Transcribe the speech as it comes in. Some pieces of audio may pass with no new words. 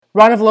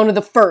Ranavalona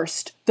the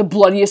First, the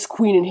bloodiest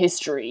queen in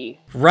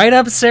history. Right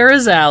up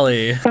Sarah's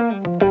alley.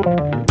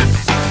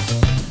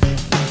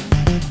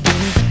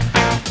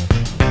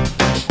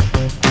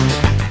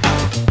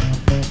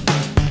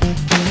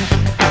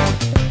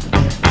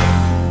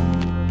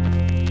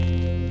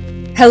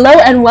 Hello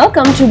and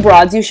welcome to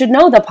Broads You Should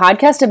Know, the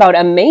podcast about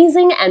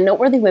amazing and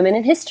noteworthy women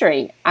in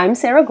history. I'm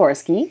Sarah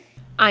Gorski.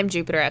 I'm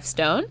Jupiter F.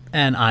 Stone.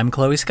 And I'm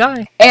Chloe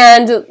Sky.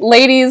 And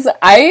ladies,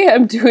 I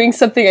am doing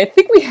something I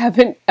think we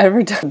haven't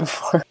ever done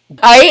before.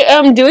 I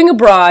am doing a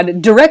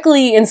broad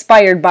directly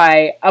inspired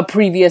by a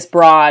previous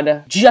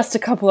broad just a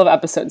couple of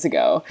episodes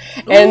ago.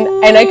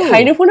 And I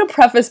kind of want to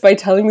preface by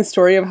telling the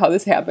story of how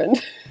this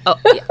happened. Oh,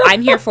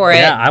 I'm here for it.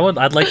 Yeah,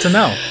 I'd like to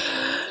know.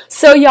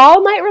 So y'all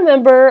might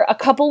remember a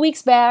couple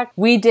weeks back,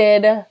 we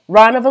did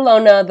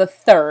Ranavalona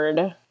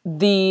III,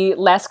 the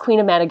last queen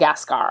of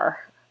Madagascar.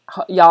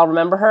 Y'all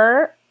remember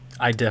her?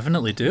 I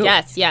definitely do.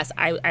 Yes,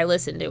 I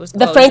listened. It was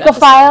The Chloe's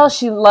Francophile, episode.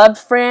 she loved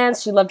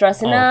France, she loved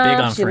dressing up, big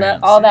on she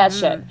France. loved all that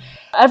shit.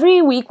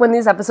 Every week when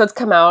these episodes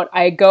come out,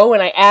 I go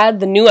and I add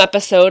the new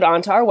episode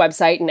onto our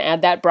website and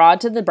add that broad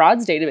to the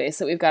broads database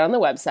that we've got on the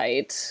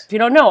website. If you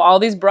don't know, all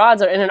these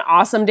broads are in an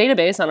awesome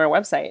database on our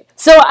website.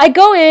 So I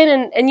go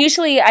in and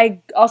usually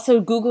I also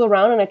Google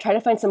around and I try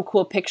to find some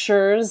cool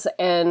pictures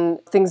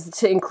and things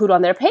to include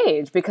on their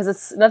page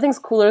because nothing's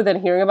cooler than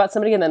hearing about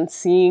somebody and then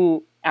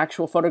seeing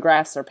actual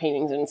photographs or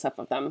paintings and stuff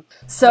of them.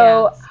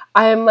 So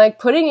I'm like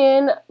putting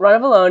in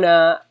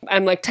Ranavalona,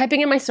 I'm like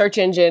typing in my search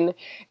engine.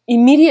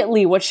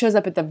 Immediately what shows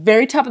up at the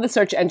very top of the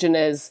search engine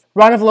is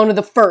Ranavalona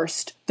the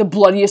First, the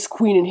bloodiest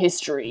queen in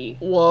history.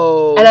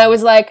 Whoa. And I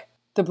was like,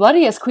 the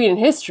bloodiest queen in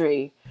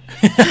history?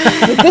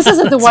 Like, this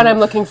isn't the one I'm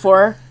looking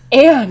for.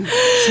 And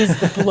she's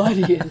the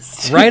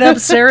bloodiest. Right up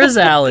Sarah's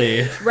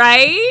alley.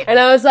 Right? And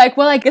I was like,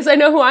 well, I guess I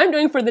know who I'm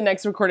doing for the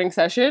next recording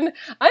session.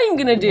 I'm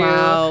going to do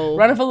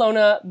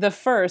Ranavalona the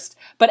First.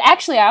 But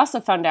actually, I also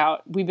found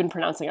out we've been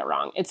pronouncing it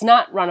wrong. It's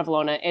not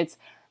Ranavalona, it's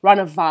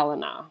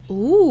Ranavalona.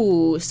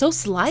 Ooh, so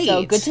slight.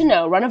 So good to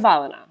know,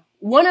 Ranavalona.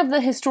 One of the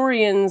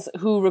historians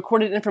who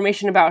recorded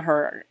information about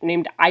her,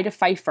 named Ida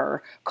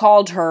Pfeiffer,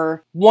 called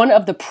her one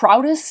of the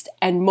proudest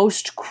and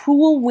most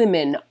cruel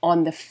women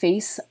on the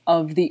face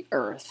of the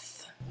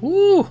earth.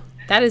 Ooh,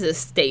 that is a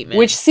statement.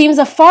 Which seems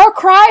a far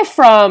cry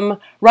from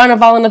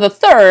Ranavalona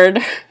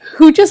III,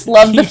 who just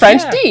loved the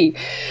French D.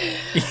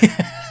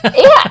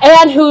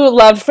 And who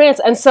loved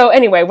France. And so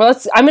anyway,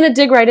 I'm going to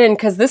dig right in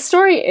because this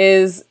story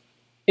is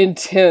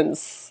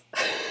intense.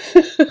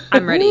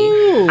 I'm ready.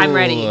 Ooh. I'm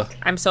ready.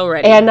 I'm so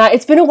ready. And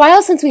it's been a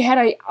while since we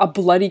had a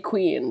bloody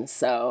queen,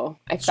 so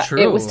I thought true.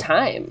 it was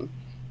time.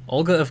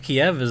 Olga of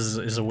Kiev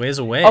is a ways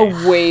away.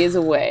 A ways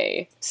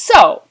away.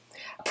 So,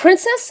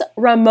 Princess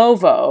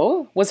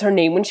Ramovo was her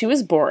name when she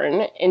was born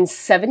in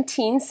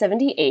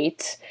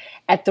 1778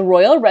 at the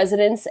royal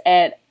residence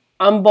at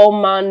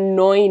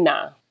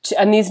Ambomanoina.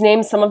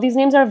 And some of these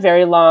names are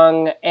very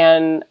long,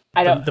 and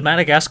I don't... The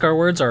Madagascar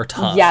words are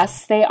tough.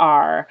 Yes, they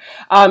are.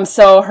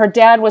 So her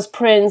dad was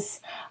Prince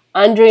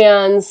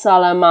Andrian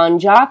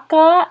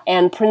Salamanjaka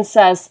and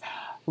Princess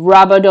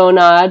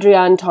Rabadona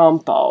Adrian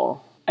Tompo.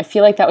 I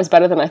feel like that was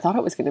better than I thought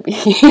it was going to be.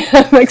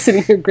 I'm like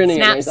sitting here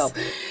grinning at myself.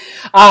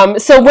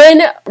 So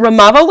when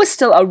Ramava was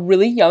still a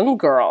really young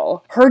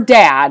girl, her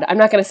dad, I'm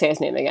not going to say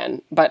his name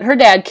again, but her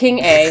dad, King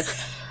A,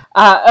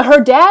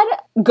 her dad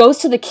goes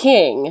to the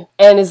king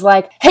and is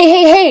like,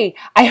 hey,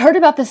 I heard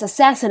about this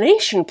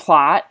assassination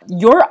plot.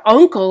 Your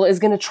uncle is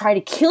going to try to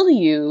kill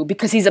you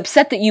because he's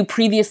upset that you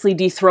previously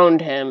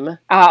dethroned him.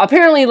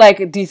 Apparently,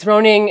 like,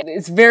 dethroning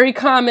is very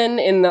common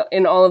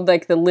in all of,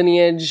 like, the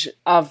lineage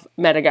of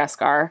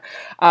Madagascar.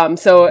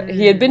 So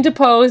he had been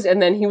deposed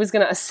and then he was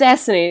going to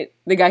assassinate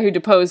the guy who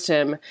deposed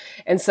him.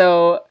 And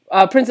so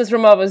Princess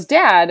Ramava's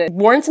dad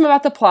warns him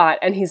about the plot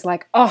and he's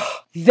like, oh,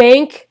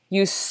 thank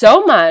you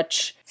so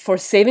much for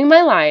saving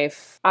my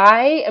life.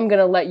 I am going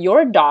to let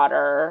your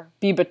daughter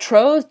be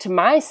betrothed to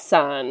my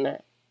son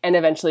and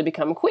eventually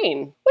become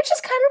queen, which is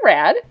kind of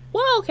rad.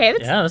 Well, okay.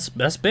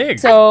 That's big.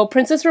 So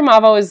Princess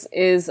Ramava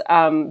is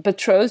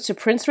betrothed to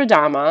Prince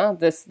Radama,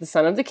 the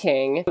son of the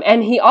king.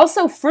 And he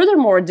also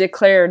furthermore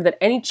declared that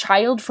any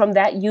child from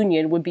that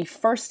union would be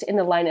first in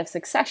the line of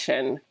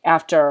succession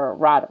after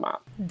Radama.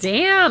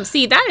 Damn.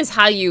 See, that is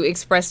how you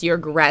express your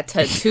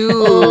gratitude.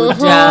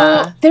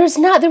 There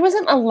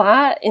wasn't a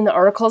lot in the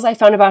articles I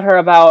found about her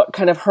about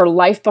kind of her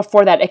life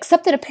before that,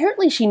 except that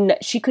apparently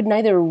she could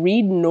neither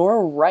read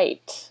nor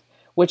write,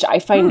 which I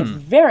find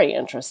very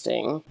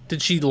interesting.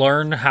 Did she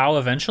learn how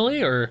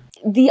eventually, or?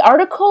 The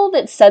article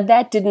that said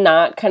that did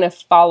not kind of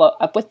follow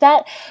up with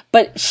that,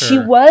 but she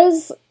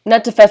was,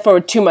 not to fast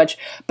forward too much,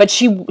 but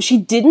she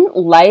didn't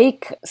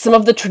like some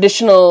of the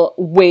traditional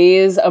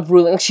ways of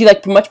ruling. She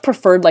much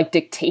preferred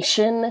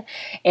dictation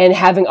and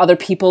having other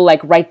people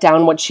write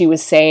down what she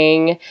was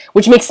saying,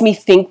 which makes me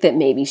think that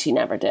maybe she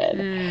never did.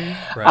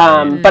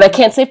 Right. But I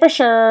can't say for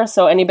sure,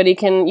 so anybody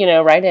can,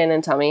 write in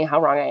and tell me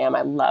how wrong I am.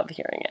 I love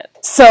hearing it.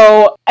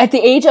 So at the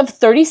age of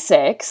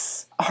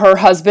 36, her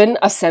husband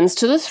ascends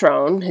to the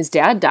throne. His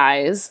dad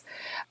dies.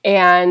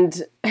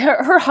 And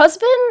her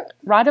husband,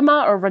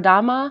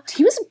 Radama,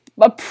 he was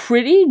a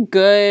pretty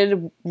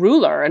good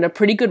ruler and a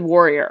pretty good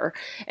warrior.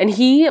 And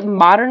he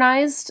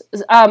modernized,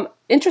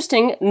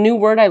 interesting new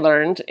word I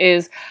learned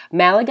is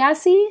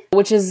Malagasy,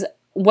 which is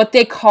what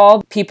they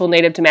call people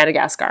native to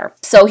Madagascar.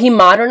 So he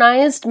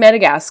modernized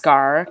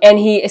Madagascar, and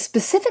he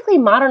specifically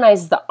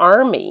modernized the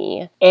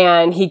army,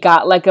 and he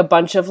got like a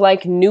bunch of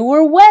like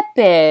newer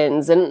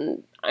weapons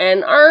and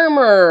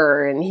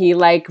armor, and he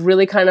like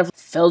really kind of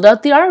filled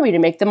out the army to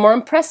make them more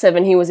impressive,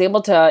 and he was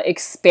able to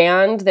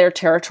expand their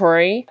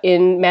territory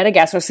in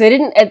Madagascar. So they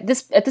didn't at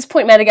this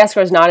point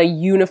Madagascar is not a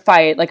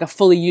unified, like a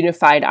fully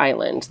unified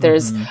island.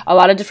 There's a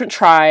lot of different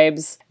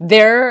tribes.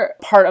 Their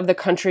part of the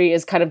country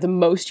is kind of the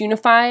most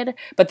unified,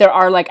 but there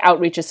are like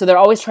outreaches, so they're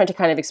always trying to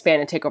kind of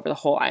expand and take over the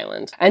whole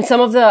island. And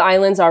some of the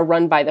islands are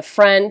run by the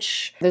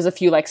French. There's a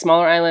few like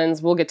smaller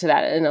islands. We'll get to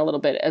that in a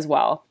little bit as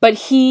well. But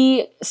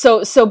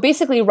so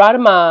basically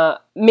Radama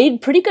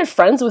made pretty good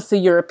friends with the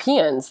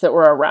Europeans that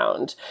were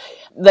around.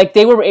 Like,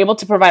 they were able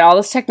to provide all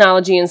this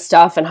technology and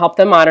stuff and help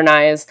them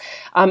modernize.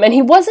 And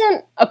he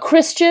wasn't a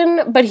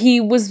Christian, but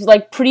he was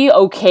like pretty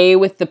okay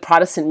with the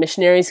Protestant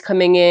missionaries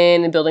coming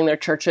in and building their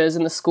churches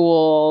and the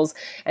schools.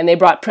 And they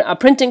brought a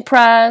printing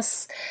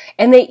press.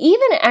 And they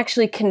even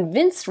actually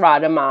convinced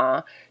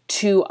Radama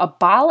to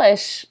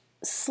abolish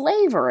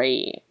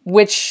slavery,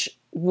 which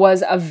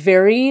was a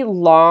very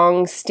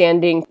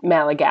long-standing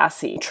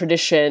Malagasy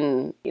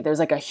tradition. There's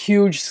like a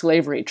huge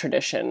slavery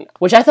tradition,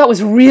 which I thought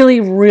was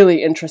really,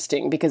 really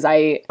interesting because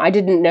I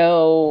didn't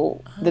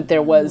know that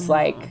there was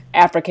like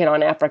African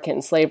on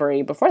African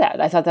slavery before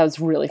that. I thought that was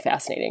really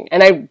fascinating.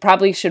 And I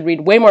probably should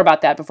read way more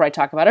about that before I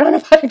talk about it on a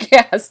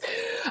podcast.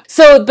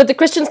 But the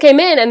Christians came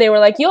in and they were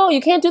like, yo,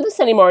 you can't do this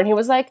anymore. And he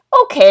was like,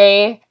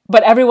 okay.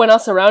 But everyone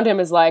else around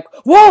him is like,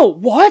 whoa,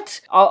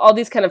 what? All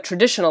these kind of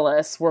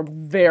traditionalists were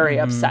very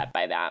upset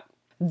by that.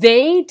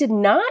 They did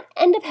not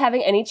end up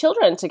having any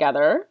children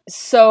together.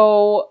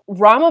 So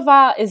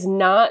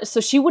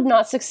she would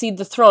not succeed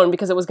the throne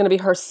because it was going to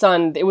be her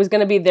son. It was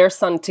going to be their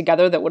son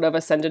together that would have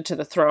ascended to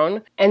the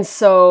throne. And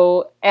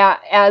so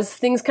as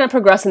things kind of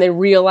progress and they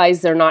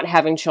realize they're not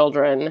having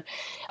children,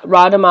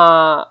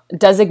 Radama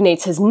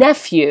designates his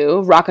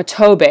nephew,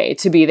 Rakatobe,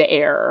 to be the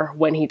heir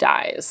when he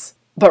dies.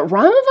 But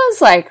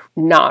Ramava's like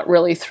not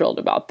really thrilled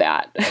about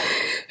that.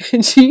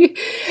 and she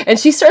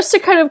starts to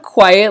kind of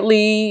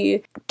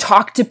quietly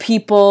talk to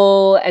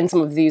people and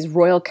some of these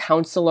royal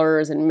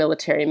counselors and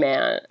military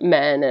men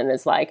and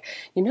is like,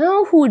 you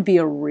know who would be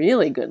a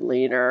really good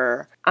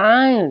leader?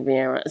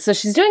 So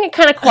she's doing it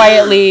kind of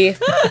quietly.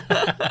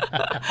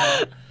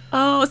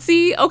 Oh,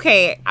 see,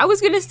 okay. I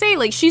was going to say,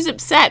 like, she's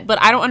upset, but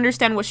I don't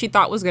understand what she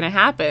thought was going to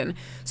happen.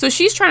 So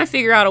she's trying to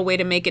figure out a way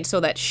to make it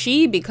so that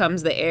she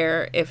becomes the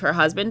heir if her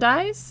husband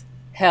dies?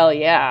 Hell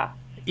yeah.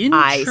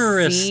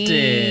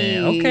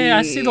 Interesting. Okay,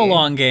 I see the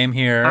long game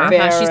here.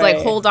 She's like,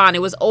 hold on.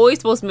 It was always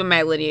supposed to be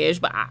my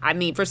lineage, but I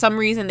mean, for some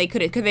reason,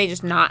 could they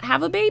just not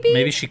have a baby?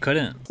 Maybe she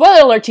couldn't.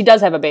 Spoiler alert, she does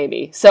have a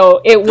baby.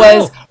 So it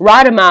was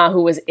Radama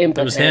who was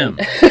impotent.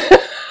 It was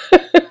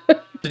him.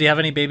 Did he have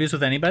any babies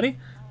with anybody?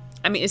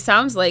 I mean, it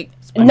sounds like...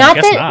 Not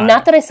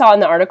that I saw in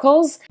the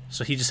articles.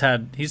 So he's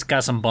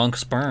got some bunk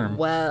sperm.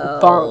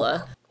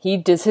 Well...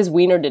 His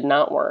wiener did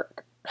not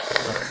work.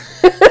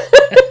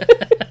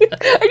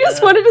 I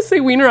just wanted to say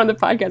wiener on the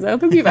podcast. I don't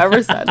think we've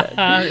ever said it.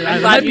 I'm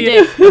glad you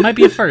did. It might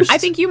be a first. I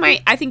think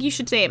you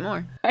should say it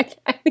more. I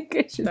think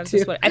I should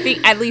too. I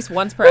think at least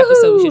once per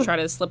episode we should try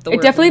to slip the word.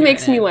 It definitely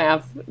makes me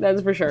laugh.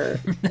 That's for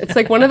sure. It's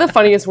like one of the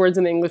funniest words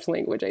in the English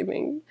language, I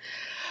think.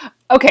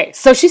 Okay,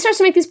 so she starts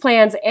to make these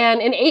plans,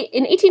 and in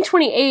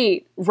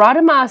 1828,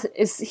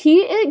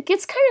 Radama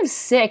gets kind of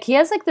sick. He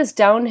has like this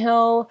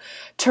downhill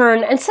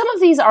turn, and some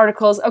of these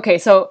articles. Okay,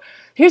 so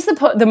here's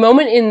the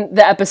moment in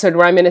the episode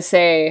where I'm going to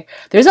say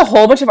there's a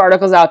whole bunch of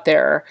articles out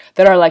there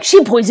that are like,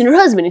 she poisoned her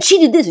husband, and she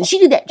did this, and she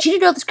did that, and she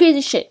did all this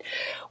crazy shit.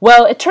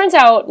 Well, it turns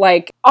out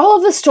like all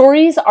of the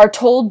stories are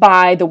told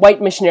by the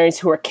white missionaries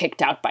who were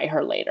kicked out by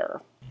her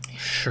later.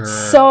 Sure.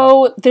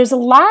 So there's a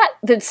lot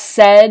that's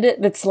said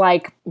that's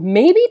like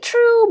maybe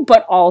true,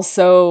 but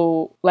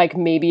also like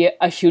maybe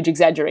a huge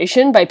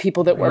exaggeration by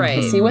people that were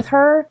pissy with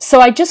her.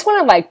 So I just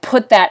want to like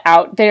put that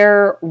out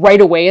there right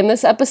away in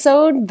this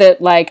episode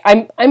that like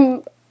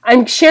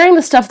I'm sharing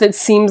the stuff that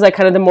seems like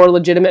kind of the more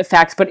legitimate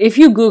facts, but if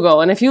you Google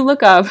and if you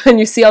look up and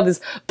you see all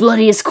this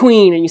bloodiest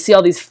queen and you see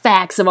all these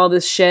facts of all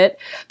this shit,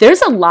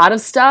 there's a lot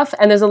of stuff,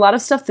 and there's a lot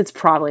of stuff that's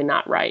probably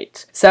not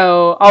right.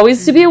 So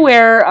always to be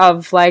aware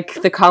of like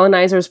the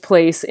colonizer's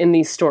place in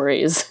these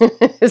stories.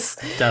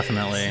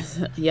 Definitely.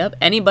 Yep.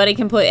 Anybody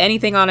can put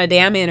anything on a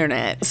damn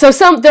internet. So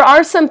there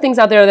are some things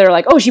out there that are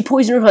like, oh, she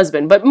poisoned her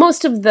husband, but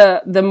most of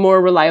the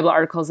more reliable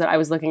articles that I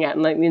was looking at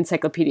in like the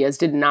encyclopedias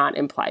did not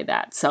imply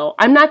that. So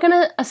I'm not going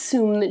to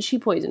assume that she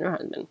poisoned her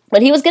husband.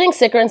 But he was getting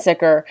sicker and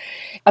sicker.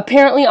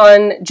 Apparently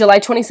on July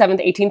 27th,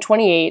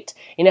 1828,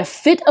 in a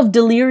fit of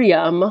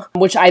delirium,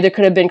 which either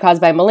could have been caused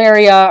by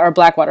malaria or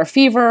blackwater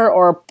fever,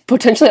 or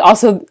potentially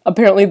also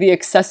apparently the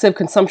excessive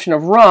consumption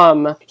of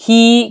rum,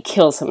 he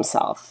kills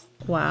himself.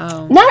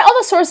 Wow. Not all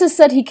the sources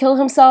said he killed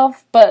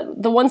himself,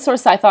 but the one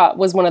source I thought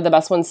was one of the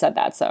best ones said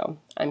that, so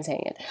I'm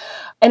saying it.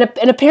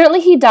 And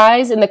apparently he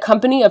dies in the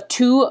company of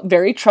two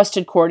very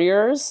trusted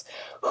courtiers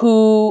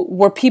who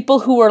were people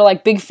who were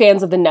like big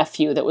fans of the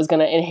nephew that was going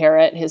to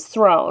inherit his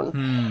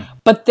throne.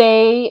 But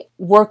they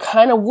were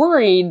kind of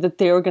worried that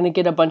they were going to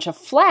get a bunch of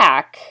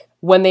flack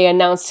when they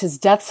announced his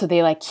death, so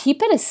they like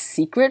keep it a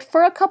secret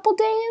for a couple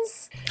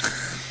days.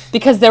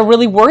 Because they're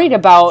really worried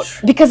about,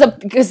 because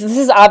this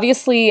is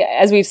obviously,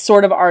 as we've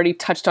sort of already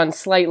touched on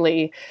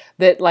slightly,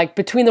 that like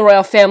between the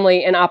royal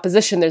family and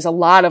opposition, there's a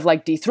lot of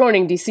like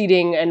dethroning,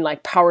 deseating, and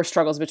like power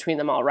struggles between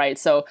them all, right?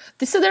 So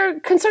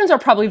their concerns are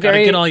probably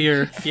very Gotta get all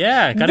your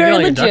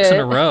ducks in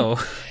a row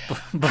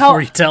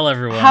before you tell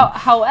everyone.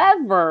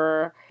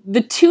 However,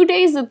 the 2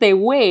 days that they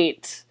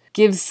wait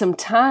gives some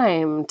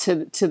time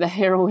to the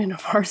heroine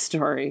of our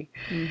story.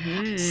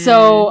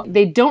 So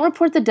they don't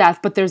report the death,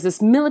 but there's this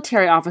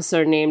military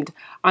officer named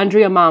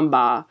Andrea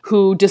Mamba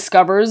who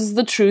discovers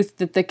the truth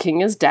that the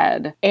king is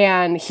dead.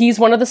 And he's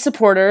one of the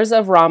supporters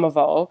of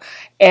Ramavo.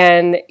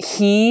 And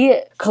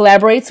he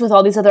collaborates with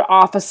all these other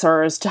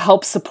officers to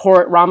help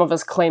support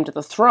Ramava's claim to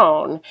the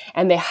throne.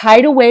 And they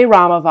hide away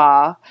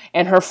Ramava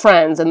and her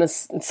friends in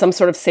some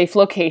sort of safe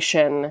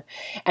location.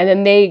 And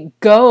then they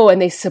go and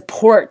they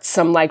support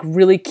some like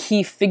really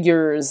key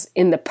figures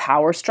in the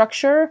power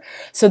structure.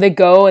 So they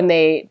go and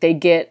they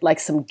get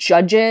like some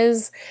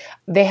judges.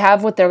 They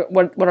have what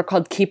are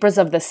called keepers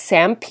of the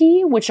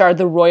Sampi, which are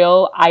the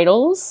royal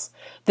idols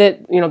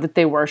that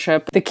they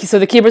worship. So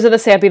the keepers of the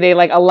Sampi, they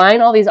like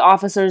align all these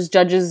officers,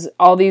 judges,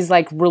 all these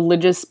like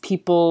religious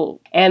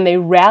people, and they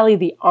rally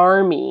the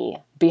army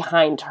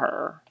behind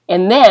her.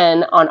 And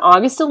then on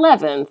August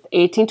 11th,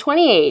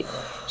 1828,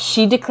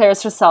 she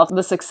declares herself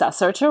the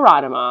successor to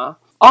Radama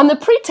on the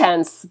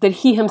pretense that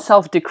he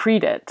himself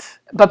decreed it.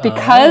 But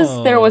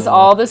because there was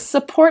all this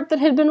support that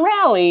had been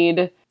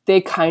rallied, they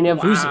kind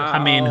of... Who's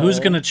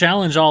going to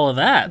challenge all of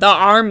that? The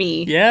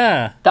army.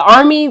 Yeah. The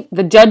army,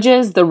 the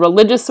judges, the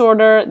religious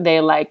order, they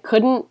like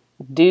couldn't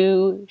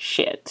do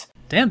shit.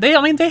 Damn, they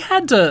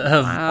had to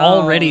have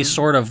already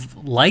sort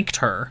of liked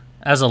her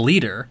as a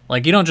leader.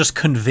 Like, you don't just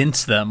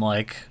convince them,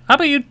 like, how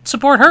about you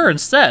support her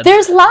instead?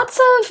 There's lots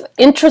of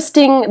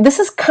interesting... This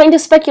is kind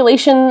of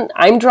speculation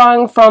I'm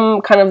drawing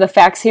from kind of the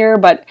facts here,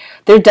 but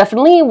there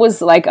definitely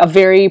was like a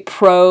very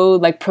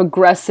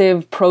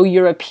progressive,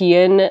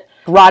 pro-European...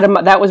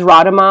 that was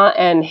Radama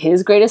and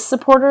his greatest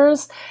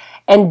supporters,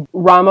 and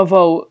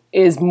Ramavo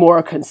is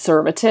more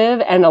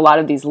conservative, and a lot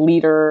of these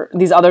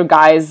other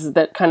guys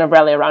that kind of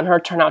rally around her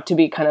turn out to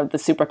be kind of the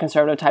super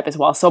conservative type as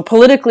well. So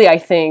politically, I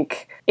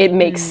think it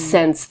makes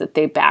sense that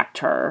they backed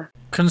her.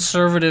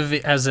 Conservative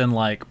as in,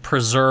 like,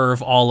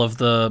 preserve all of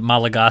the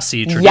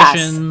Malagasy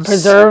traditions? Yes,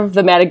 preserve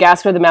the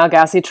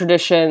Malagasy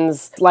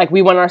traditions. Like,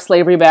 we want our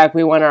slavery back,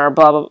 we want our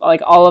blah, blah, blah,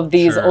 like all of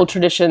these old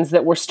traditions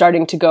that were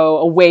starting to go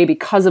away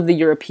because of the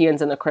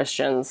Europeans and the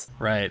Christians.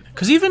 Right.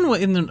 Because even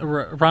in the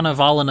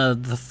Ranavalana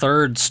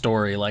III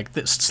story, like,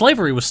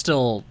 slavery was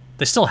still...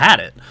 They still had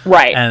it.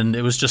 Right. And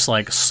it was just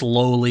like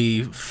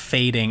slowly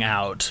fading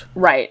out.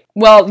 Right.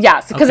 Well,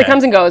 yes, because it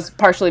comes and goes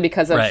partially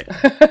because of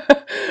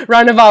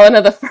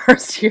Ranavalana the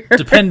First here.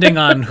 Depending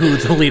on who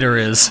the leader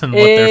is and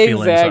what their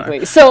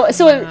feelings are.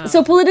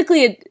 So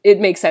politically it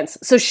makes sense.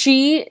 So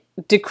she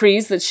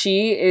decrees that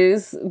she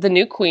is the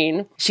new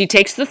queen. She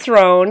takes the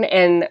throne,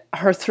 and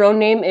her throne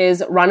name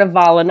is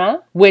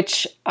Ranavalana,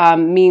 which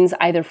means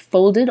either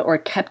folded or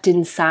kept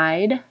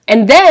inside.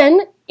 And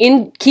then,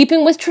 in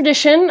keeping with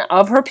tradition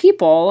of her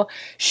people,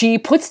 she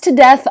puts to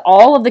death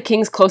all of the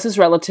king's closest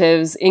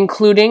relatives,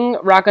 including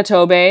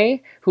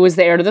Rakatobe, who is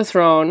the heir to the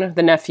throne,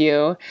 the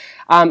nephew,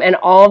 and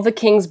all of the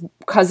king's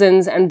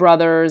cousins and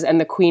brothers and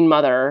the queen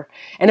mother.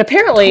 And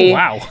apparently,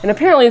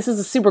 this is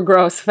a super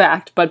gross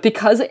fact, but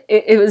because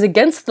it was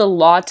against the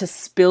law to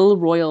spill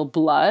royal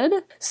blood,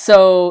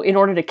 so in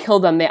order to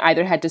kill them, they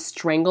either had to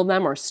strangle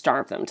them or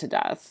starve them to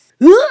death.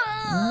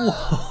 Whoa,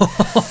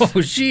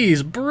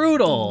 jeez,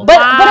 brutal. But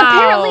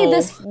apparently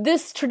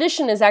this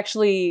tradition is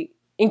actually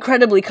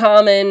incredibly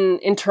common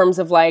in terms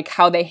of like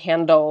how they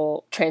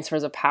handle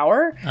transfers of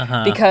power,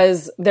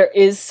 because there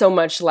is so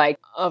much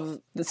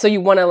so you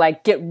want to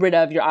like get rid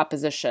of your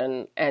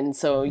opposition, and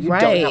so you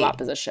don't have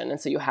opposition, and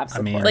so you have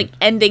support. Like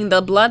ending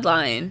the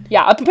bloodline.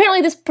 Yeah,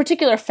 apparently this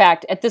particular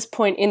fact at this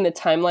point in the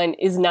timeline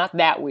is not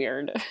that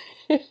weird.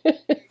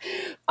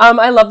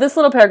 I love this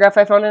little paragraph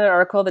I found in an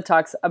article that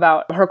talks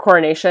about her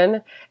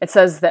coronation. It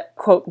says that,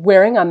 quote,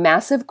 wearing a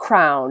massive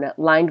crown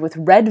lined with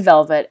red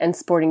velvet and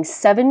sporting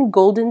 7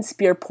 golden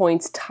spear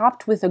points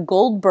topped with a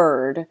gold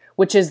bird,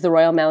 which is the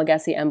Royal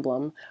Malagasy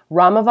emblem,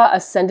 Ramava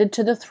ascended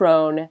to the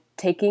throne,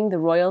 taking the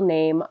royal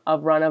name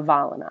of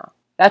Ranavalana.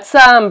 That's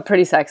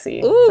pretty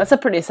sexy. Ooh. That's a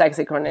pretty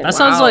sexy coordinator.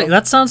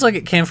 That sounds like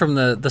it came from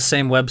the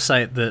same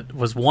website that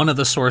was one of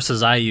the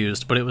sources I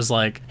used, but it was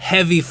like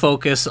heavy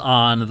focus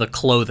on the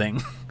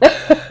clothing.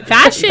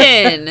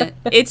 Fashion.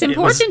 It's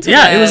important to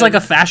them. It was like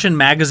a fashion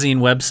magazine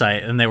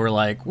website, and they were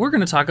like, "We're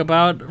going to talk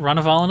about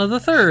Ranavalana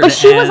III." But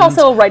she was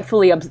also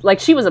rightfully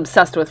she was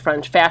obsessed with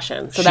French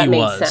fashion, so that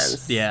made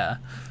sense. Yeah.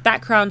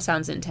 That crown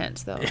sounds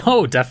intense, though.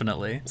 Oh,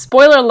 definitely.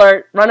 Spoiler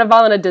alert: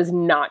 Ranavalana does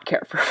not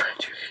care for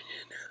French fashion.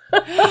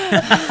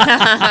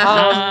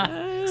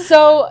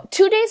 So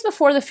 2 days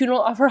before the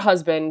funeral of her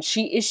husband,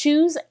 she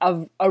issues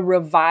a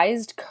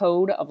revised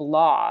code of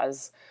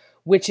laws,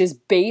 which is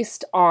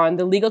based on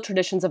the legal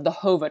traditions of the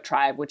Hova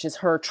tribe, which is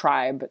her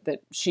tribe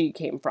that she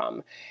came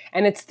from.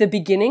 And it's the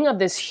beginning of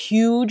this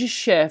huge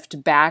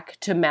shift back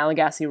to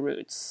Malagasy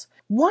roots.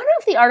 One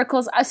of the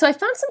articles, so I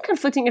found some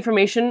conflicting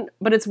information,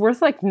 but it's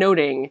worth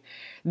noting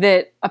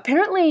that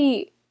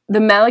apparently the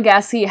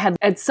Malagasy had,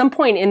 at some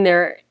point in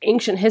their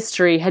ancient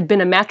history, had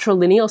been a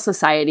matrilineal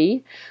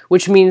society,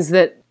 which means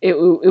that it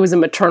was a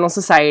maternal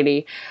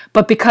society.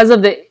 But because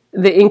of the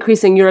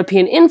increasing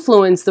European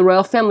influence, the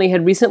royal family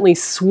had recently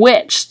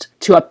switched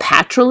to a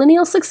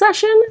patrilineal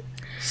succession.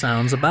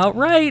 Sounds about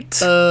right.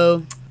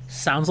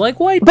 Sounds like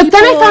white people. But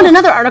then I found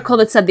another article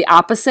that said the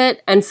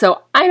opposite, and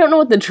so I don't know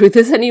what the truth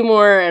is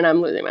anymore, and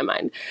I'm losing my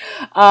mind.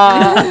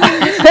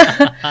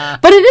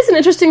 But it is an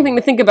interesting thing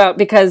to think about,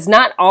 because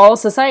not all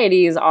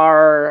societies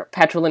are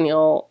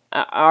patrilineal,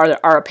 are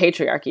a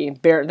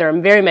patriarchy. There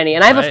are very many.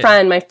 And I have a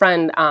friend, my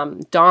friend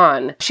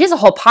Dawn, she has a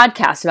whole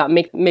podcast about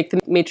make the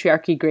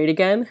matriarchy great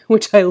again,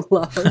 which I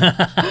love.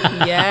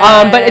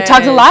 Yes. But it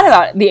talks a lot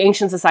about the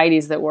ancient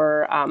societies that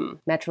were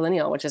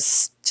matrilineal, which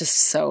is just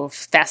so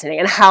fascinating,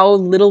 and how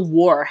little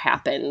war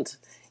happened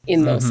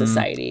in those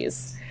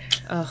societies.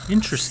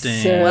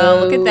 Interesting. So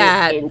well, look at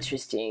that.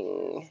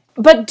 Interesting.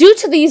 But due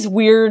to these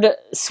weird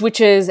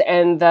switches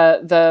and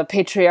the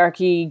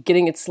patriarchy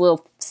getting its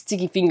little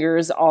sticky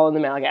fingers all in the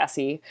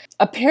Malagasy,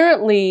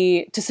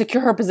 apparently, to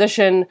secure her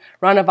position,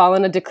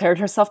 Ranavalana declared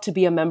herself to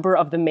be a member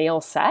of the male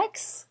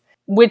sex,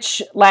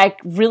 which,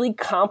 really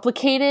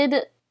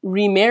complicated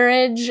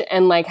remarriage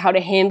and, how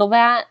to handle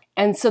that.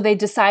 And so they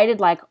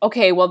decided,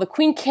 okay, well, the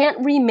queen can't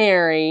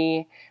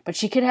remarry, but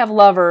she could have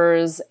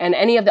lovers, and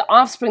any of the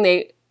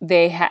offspring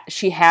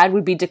she had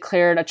would be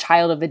declared a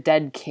child of the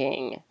dead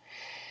king.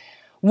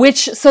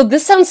 So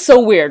this sounds so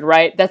weird,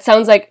 right? That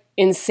sounds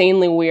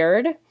insanely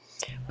weird.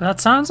 That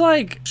sounds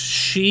like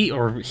she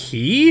or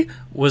he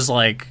was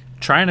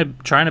trying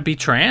to be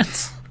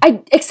trans.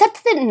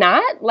 Except that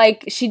not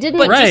she didn't.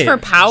 But just for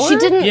power, she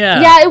didn't.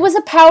 Yeah. Yeah, it was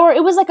a power.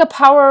 It was a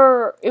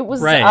power. It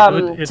was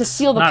to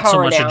seal the power. Not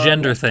so much down. a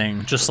gender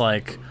thing. Just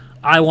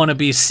I want to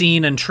be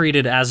seen and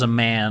treated as a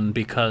man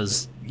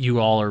because you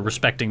all are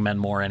respecting men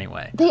more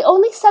anyway. They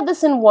only said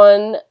this in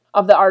one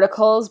of the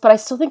articles, but I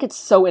still think it's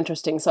so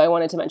interesting, so I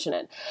wanted to mention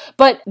it.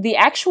 But the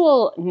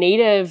actual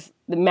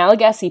the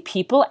Malagasy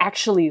people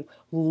actually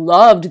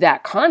loved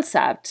that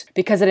concept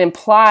because it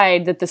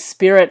implied that the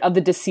spirit of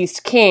the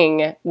deceased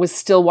king was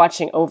still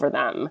watching over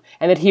them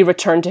and that he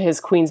returned to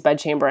his queen's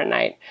bedchamber at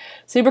night.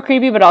 Super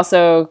creepy, but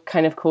also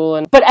kind of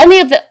cool. But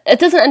it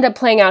doesn't end up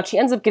playing out. She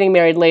ends up getting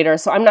married later,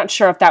 so I'm not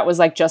sure if that was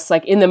just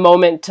in the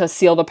moment to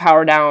seal the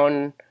power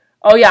down.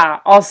 Oh yeah,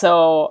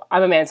 also,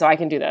 I'm a man, so I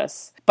can do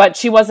this. But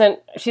she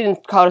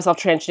didn't call herself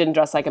trans, she didn't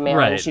dress like a man,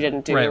 right. She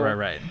didn't do...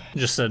 Right.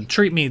 Just said,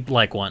 treat me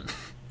like one.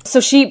 So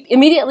she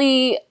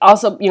immediately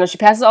also, she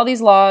passes all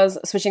these laws,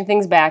 switching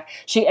things back.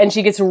 She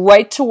gets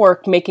right to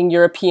work making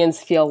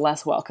Europeans feel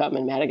less welcome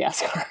in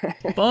Madagascar.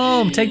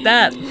 Boom, take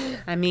that.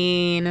 I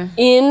mean...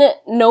 In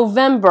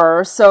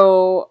November,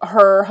 so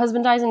her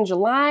husband dies in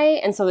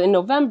July, and so in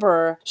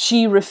November,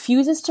 she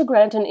refuses to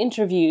grant an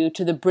interview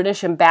to the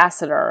British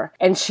ambassador,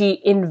 and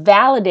she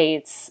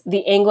invalidates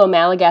the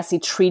Anglo-Malagasy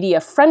Treaty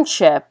of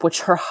Friendship,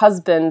 which her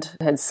husband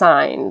had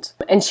signed.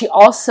 And she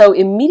also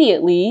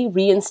immediately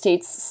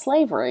reinstates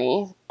slavery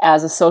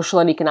as a social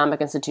and economic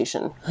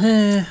institution.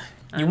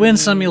 You win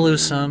some, you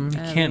lose some.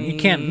 It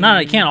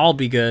can't all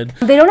be good.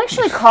 They don't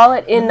actually call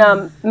it in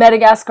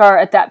Madagascar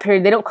at that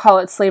period. They don't call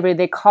it slavery.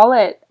 They call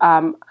it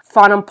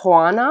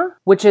fanampoana,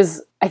 which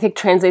is, I think,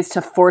 translates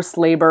to forced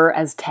labor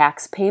as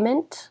tax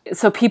payment.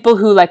 So people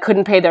who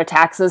couldn't pay their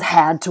taxes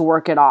had to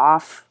work it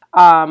off.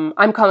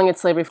 I'm calling it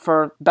slavery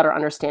for better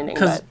understanding.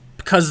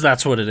 Because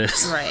that's what it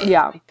is. Right.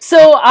 Yeah.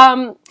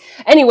 So,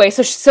 anyway,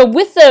 so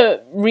with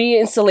the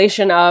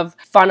reinstallation of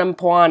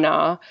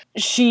Fanampoana,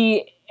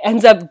 she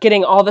ends up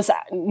getting all this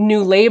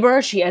new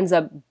labor. She ends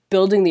up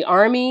building the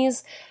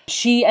armies.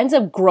 She ends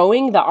up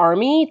growing the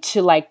army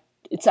to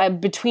it's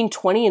between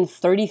 20 and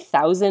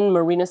 30,000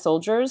 Marina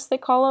soldiers, they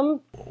call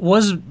them.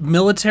 Was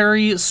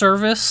military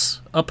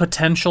service a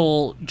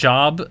potential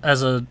job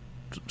as a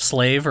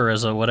slave or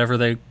as a whatever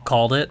they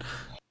called it?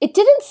 It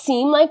didn't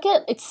seem like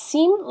it. It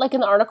seemed like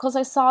in the articles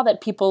I saw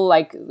that people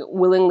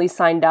willingly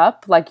signed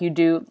up, you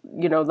do,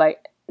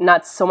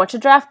 not so much a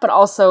draft, but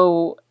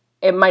also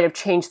it might have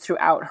changed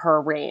throughout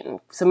her reign.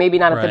 So maybe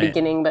not at the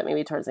beginning, but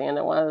maybe towards the end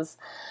it was.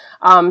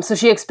 So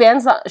she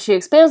expands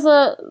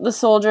the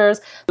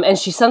soldiers, and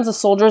she sends the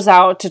soldiers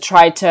out to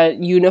try to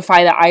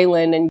unify the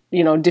island and,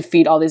 you know,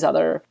 defeat all these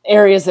other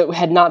areas that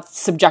had not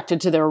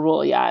subjected to their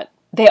rule yet.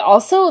 The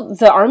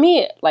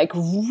army, like,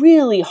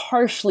 really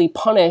harshly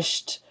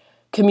punished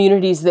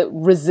communities that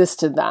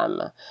resisted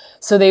them.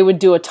 So they would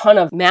do a ton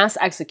of mass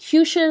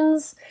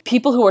executions.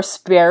 People who were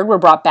spared were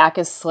brought back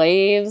as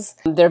slaves.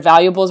 Their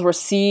valuables were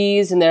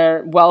seized and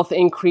their wealth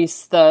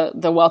increased the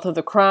wealth of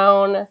the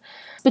crown.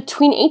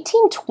 Between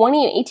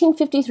 1820 and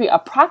 1853,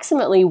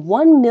 approximately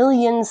 1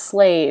 million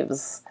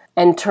slaves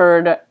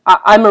entered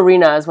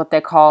Imerina, is what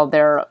they call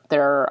their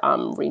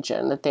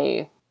region,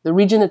 the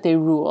region that they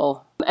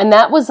rule. And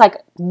that was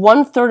like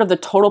 1/3 of the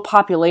total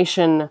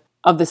population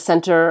of the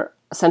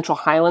Central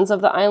Highlands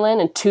of the island,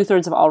 and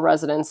 2/3 of all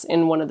residents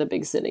in one of the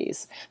big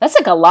cities. That's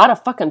like a lot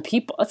of fucking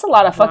people. That's a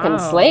lot of fucking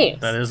slaves.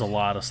 That is a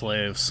lot of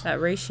slaves.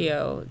 That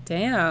ratio.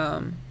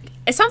 Damn.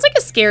 It sounds like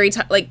a scary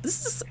time. Like,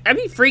 I'd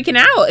be freaking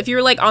out if you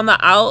were like on the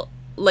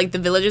like the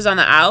villages on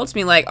the outs,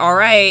 being like, all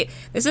right,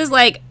 this is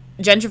like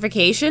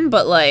gentrification,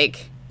 but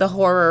like the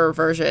horror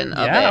version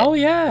of it. Oh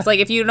yeah. It's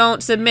like, if you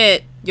don't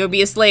submit, you'll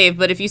be a slave,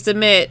 but if you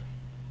submit,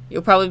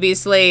 you'll probably be a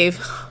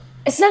slave.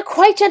 It's not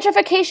quite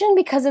gentrification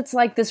because it's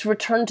like this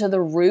return to the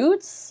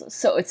roots.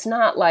 So it's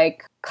not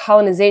like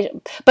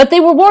colonization. But they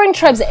were warring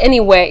tribes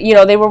anyway. You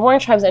know,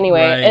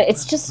 Right. And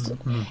it's just,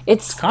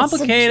 it's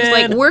complicated. It's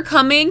like, we're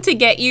coming to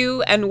get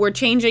you and we're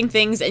changing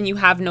things and you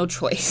have no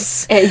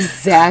choice.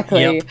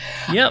 Exactly.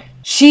 Yep.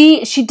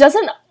 She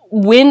doesn't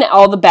win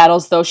all the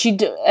battles, though.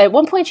 At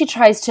one point she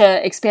tries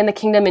to expand the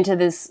kingdom into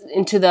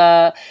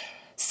the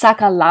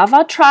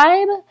Sakalava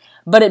tribe.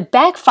 But it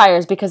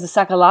backfires because the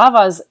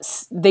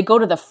Sakalavas, they go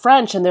to the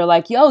French and they're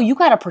like, yo, you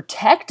got to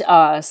protect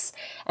us.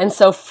 And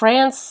so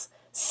France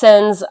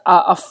sends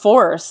a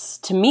force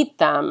to meet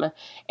them.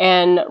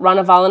 And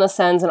Ranavalana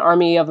sends an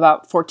army of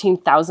about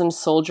 14,000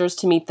 soldiers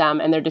to meet them,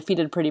 and they're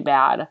defeated pretty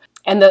bad.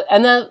 And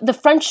the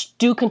French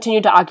do continue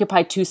to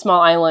occupy 2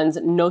 small islands,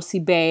 Nosy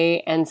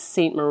Bay and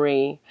Sainte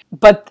Marie.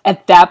 But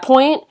at that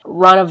point,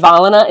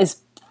 Ranavalana is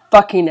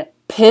fucking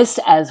pissed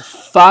as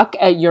fuck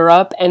at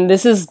Europe. And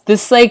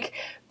this like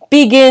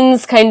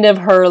begins kind of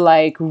her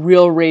like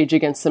real rage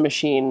against the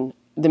machine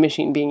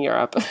being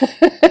Europe.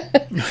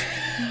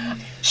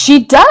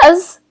 She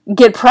does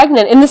get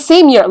pregnant in the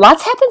same year.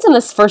 Lots happens in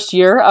this first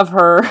year of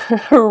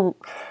her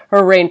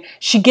reign.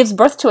 She gives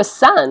birth to a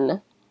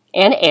son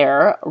and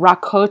heir,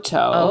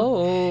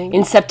 Rakoto,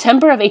 in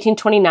September of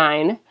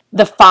 1829.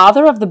 The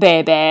father of the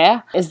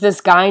baby is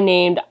this guy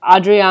named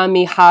Adrian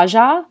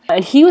Mihaja,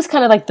 and he was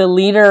kind of like the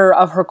leader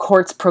of her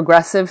court's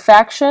progressive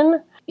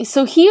faction.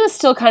 So he was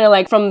still kind of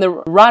like from the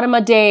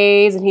Radama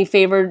days, and he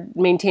favored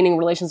maintaining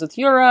relations with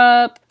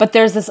Europe. But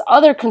there's this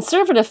other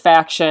conservative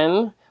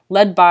faction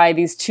led by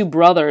these 2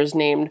 brothers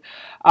named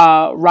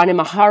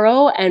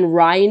Ranimaharo and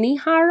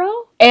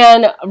Rainiharo.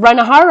 And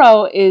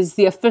Rainiharo is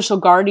the official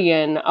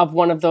guardian of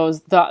one of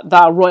those, the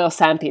Royal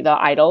Sampi, the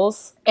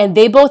idols. And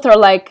they both are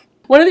like,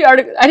 one of the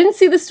articles, I didn't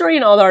see the story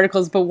in all the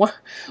articles, but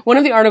one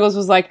of the articles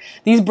was like,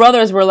 these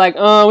brothers were like,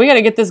 oh, we got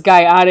to get this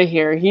guy out of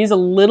here. He's a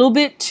little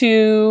bit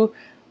too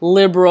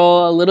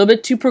liberal, a little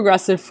bit too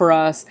progressive for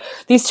us.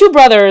 These 2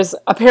 brothers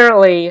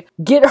apparently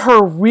get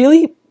her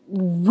really,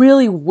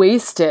 really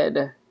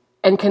wasted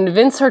and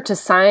convince her to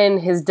sign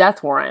his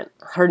death warrant,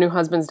 her new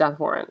husband's death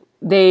warrant.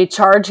 They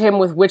charge him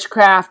with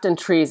witchcraft and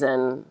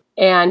treason,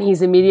 and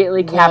he's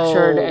immediately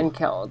captured and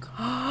killed.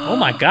 Oh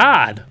my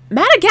God.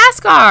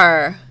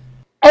 Madagascar!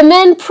 And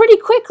then pretty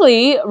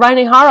quickly,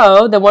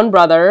 Rainiharo, the one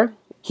brother,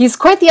 he's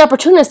quite the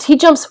opportunist. He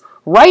jumps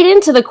right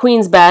into the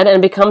queen's bed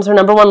and becomes her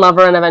number 1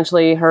 lover and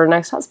eventually her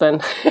next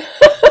husband.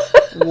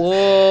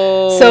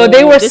 Whoa. So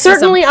they were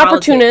certainly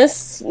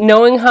opportunists,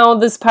 knowing how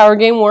this power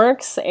game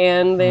works,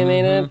 and they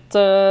made it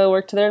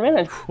work to their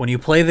advantage. When you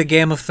play the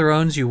Game of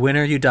Thrones, you win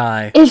or you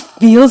die. It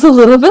feels a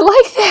little bit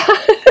like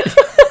that.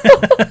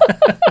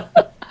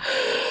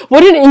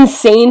 What an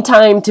insane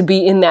time to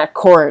be in that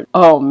court.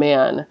 Oh,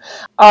 man.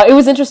 It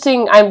was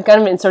interesting. I'm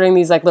kind of inserting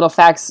these like little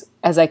facts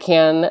as I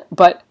can,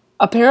 but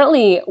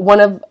apparently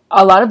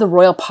a lot of the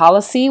royal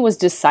policy was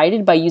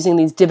decided by using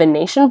these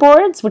divination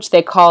boards, which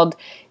they called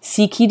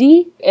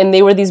sikidi, and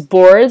they were these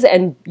boards,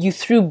 and you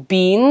threw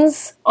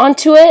beans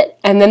onto it,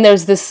 and then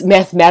there's this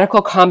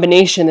mathematical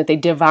combination that they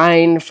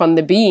divined from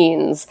the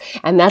beans,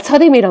 and that's how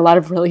they made a lot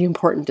of really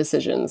important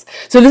decisions.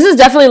 So this is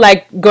definitely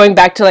like going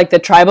back to like the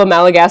tribal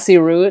Malagasy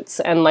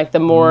roots and like the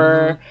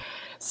more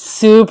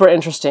super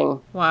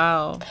interesting.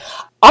 Wow.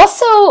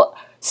 Also,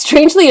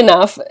 strangely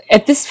enough,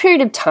 at this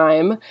period of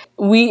time,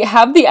 we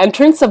have the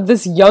entrance of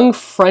this young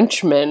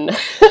Frenchman.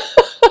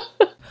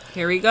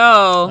 Here we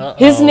go. Uh-oh.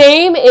 His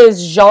name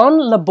is Jean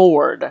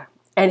Laborde,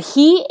 and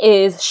he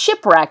is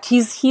shipwrecked.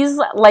 He's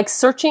like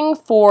searching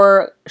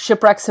for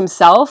shipwrecks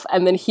himself,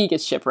 and then he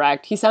gets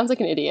shipwrecked. He sounds like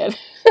an idiot.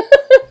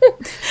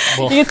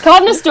 He gets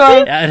caught in a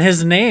storm. And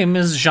his name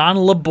is Jean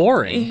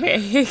Laborde.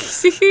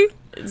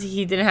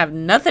 He didn't have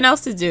nothing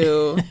else to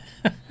do.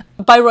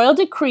 By royal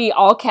decree,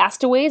 all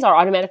castaways are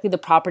automatically the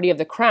property of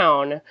the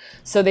crown.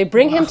 So they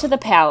bring him to the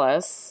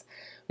palace.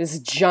 this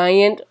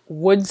giant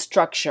wood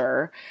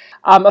structure.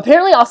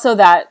 Apparently also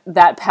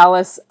that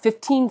palace,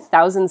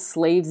 15,000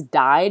 slaves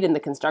died in the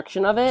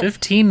construction of it.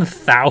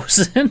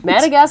 15,000?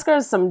 Madagascar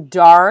is some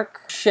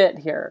dark shit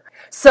here.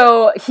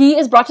 So he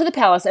is brought to the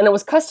palace, and it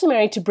was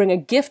customary to bring a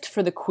gift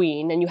for the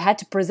queen, and you had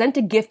to present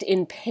a gift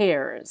in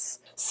pairs.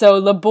 So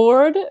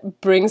Laborde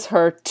brings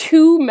her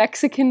 $2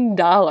 Mexican.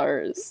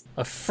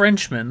 A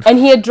Frenchman. And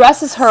he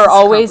addresses her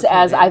always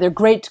as either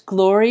Great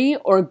Glory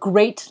or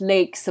Great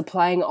Lake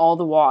supplying all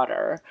the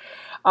water.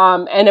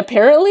 And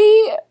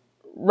apparently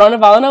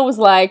Ranavalona was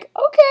like,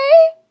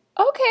 okay,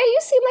 you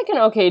seem like an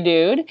okay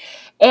dude.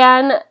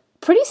 And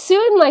pretty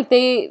soon, like,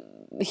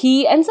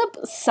 he ends up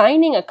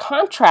signing a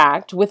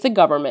contract with the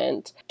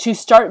government to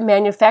start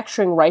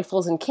manufacturing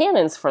rifles and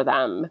cannons for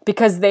them,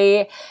 because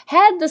they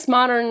had this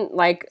modern,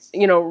 like,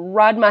 you know,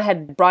 Radma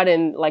had brought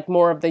in like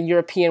more of the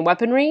European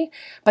weaponry,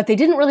 but they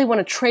didn't really want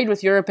to trade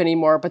with Europe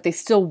anymore, but they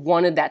still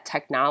wanted that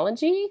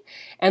technology.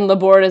 And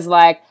Laborde is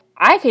like,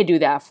 I could do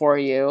that for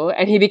you.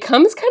 And he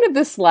becomes kind of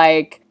this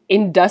like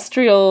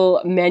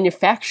industrial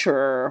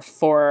manufacturer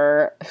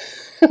for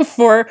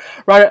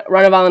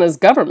Ranavalona's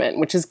government,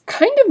 which is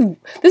kind of,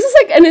 this is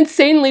like an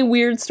insanely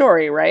weird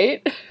story,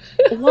 right?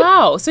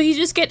 Wow. So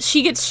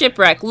she gets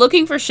shipwrecked,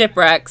 looking for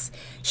shipwrecks.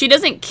 She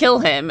doesn't kill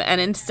him,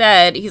 and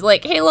instead he's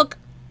like, hey, look,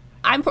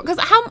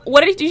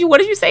 what did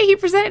you say he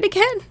presented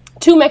again?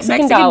 $2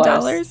 Mexican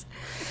dollars.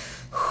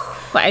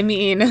 I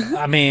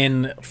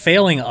mean,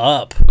 failing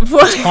up.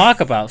 Talk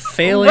about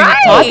failing up.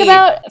 Talk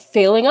about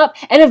failing up.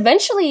 And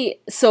eventually,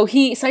 so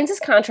he signs his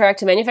contract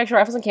to manufacture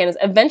rifles and cannons.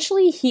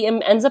 Eventually, he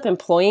ends up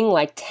employing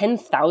like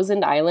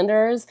 10,000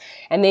 islanders,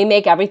 and they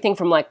make everything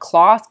from like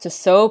cloth to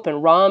soap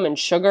and rum and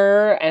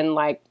sugar and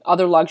like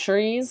other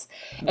luxuries.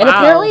 And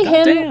apparently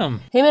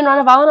him and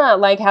Ranavalona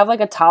like have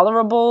like a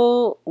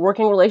tolerable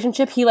working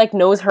relationship. He like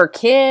knows her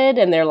kid,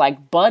 and they're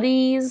like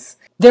buddies.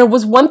 There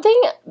was one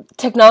thing,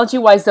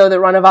 technology-wise, though, that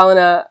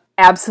Ranavalona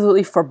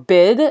absolutely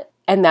forbid,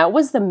 and that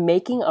was the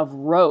making of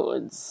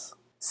roads.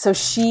 So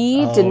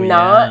she did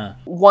not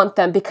want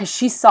them, because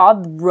she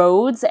saw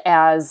roads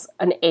as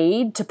an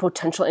aid to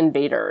potential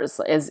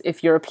invaders. As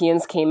if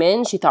Europeans came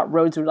in, she thought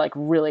roads would like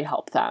really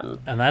help them.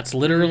 And that's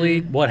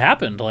literally what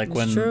happened. Like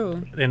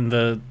in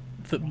the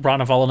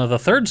Ranavalona the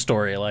Third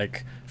story,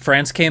 like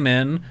France came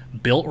in,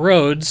 built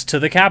roads to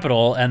the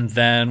capital, and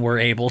then were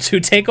able to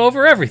take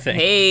over everything.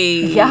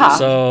 Hey, yeah.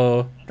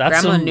 So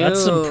that's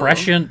some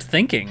prescient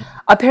thinking.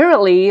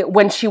 Apparently,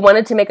 when she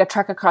wanted to make a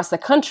trek across the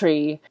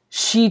country,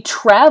 she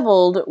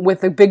traveled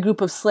with a big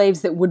group of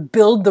slaves that would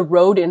build the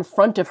road in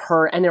front of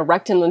her and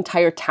erect an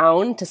entire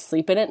town to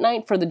sleep in at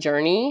night for the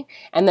journey,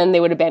 and then they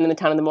would abandon the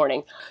town in the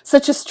morning.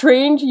 Such a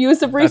strange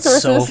use of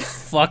resources. That's so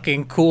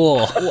fucking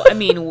cool. I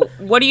mean,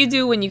 what do you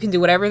do when you can do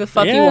whatever the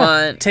fuck you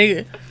want?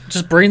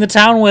 Just bring the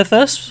town with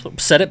us,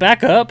 set it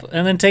back up,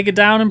 and then take it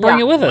down and bring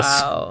it with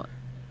us. Wow.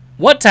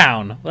 What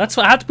town?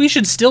 We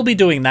should still be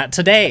doing that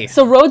today.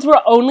 So roads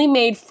were only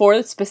made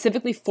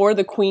specifically for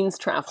the Queen's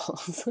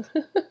travels.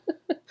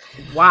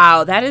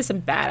 Wow, that is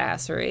some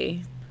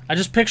badassery. I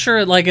just picture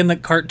it like in the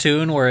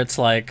cartoon where it's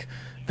like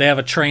they have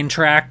a train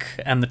track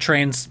and the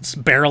train's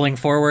barreling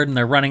forward and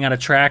they're running out of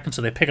track, and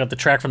so they pick up the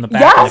track from the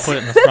back and they put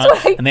it in the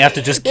front, and they have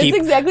to just keep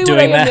doing that. That's exactly what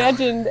I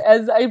imagined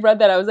as I read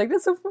that. I was like,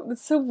 that's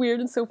so weird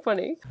and so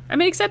funny. I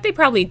mean, except they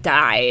probably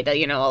died,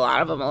 a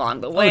lot of them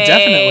along the way. Oh,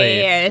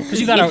 definitely.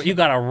 Because you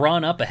gotta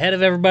run up ahead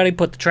of everybody,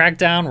 put the track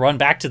down, run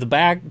back to the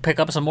back, pick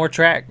up some more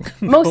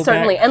track. Most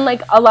certainly. And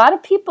like a lot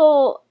of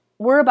people,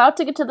 we're about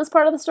to get to this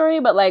part of the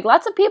story, but like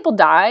lots of people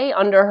die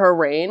under her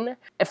reign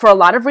for a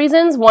lot of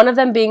reasons. One of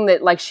them being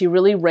that like she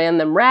really ran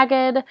them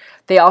ragged.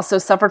 They also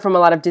suffered from a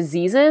lot of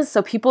diseases.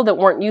 So people that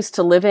weren't used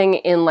to living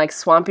in like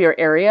swampier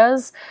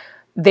areas,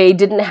 they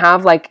didn't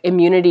have like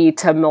immunity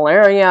to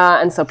malaria,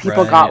 and so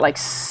people got like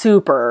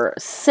super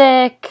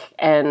sick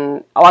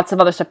and lots of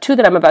other stuff too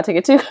that I'm about to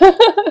get to.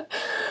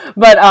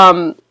 But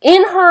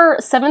in her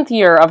 7th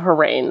year of her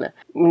reign,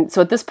 so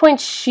at this point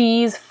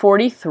she's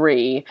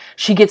 43,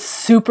 she gets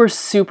super,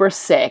 super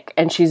sick,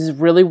 and she's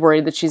really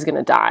worried that she's going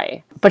to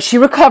die. But she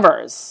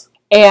recovers,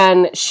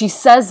 and she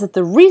says that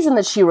the reason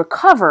that she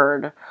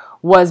recovered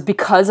was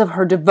because of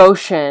her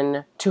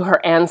devotion to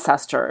her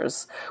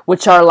ancestors,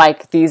 which are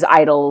like these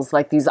idols,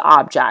 like these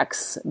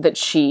objects that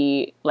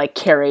she like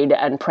carried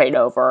and prayed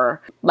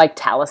over, like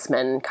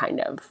talisman kind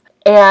of.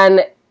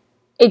 And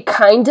it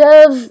kind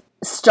of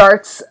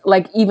starts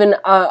like even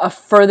a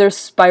further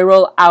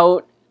spiral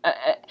out,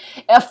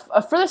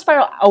 a further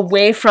spiral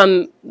away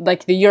from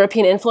like the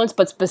European influence,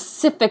 but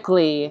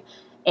specifically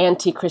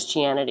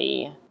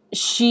anti-Christianity.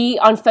 She,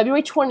 on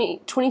February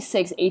 26,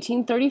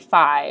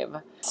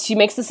 1835, she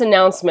makes this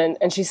announcement,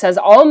 and she says,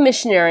 all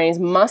missionaries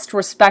must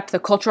respect the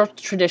cultural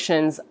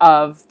traditions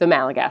of the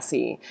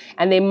Malagasy,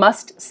 and they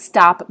must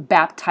stop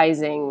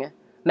baptizing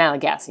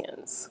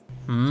Malagasians.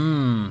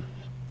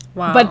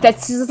 Wow. But that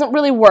doesn't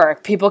really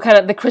work.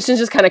 The Christians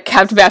just kind of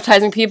kept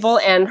baptizing people,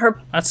 and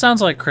That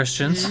sounds like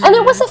Christians. And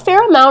there was a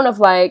fair amount of,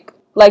 like,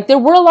 like, there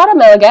were a lot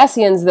of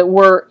Malagasyans that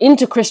were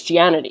into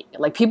Christianity.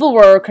 Like, people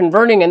were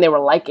converting and they were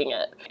liking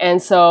it.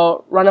 And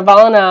so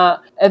Ranavalona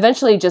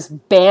eventually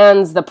just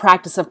bans the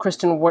practice of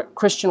Christian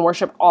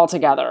worship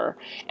altogether.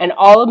 And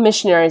all of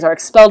missionaries are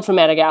expelled from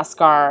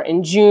Madagascar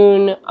in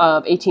June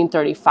of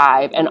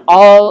 1835, and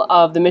all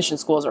of the mission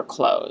schools are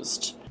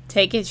closed.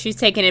 She's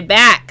taking it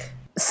back.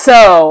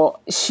 So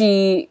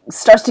she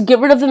starts to get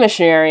rid of the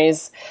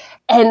missionaries.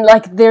 And,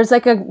 like, there's,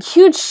 like, a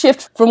huge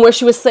shift from where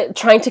she was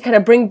trying to kind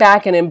of bring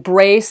back and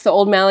embrace the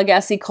old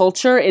Malagasy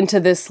culture into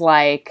this,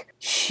 like,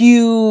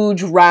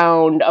 huge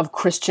round of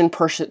Christian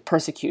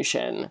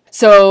persecution.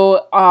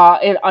 So,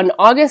 on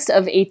August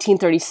of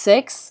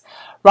 1836,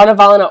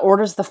 Ranavalona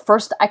orders the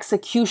first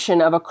execution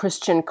of a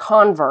Christian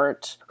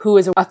convert, who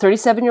is a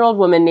 37-year-old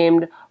woman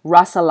named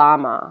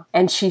Rasalama.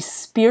 And she's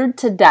speared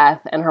to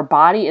death, and her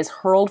body is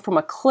hurled from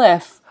a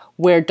cliff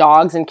where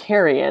dogs and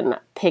carrion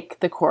pick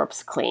the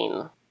corpse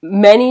clean.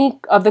 Many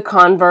of the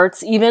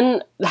converts,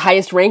 even the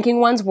highest ranking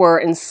ones,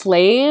 were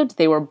enslaved.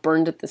 They were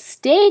burned at the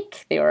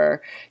stake. They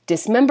were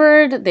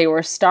dismembered. They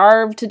were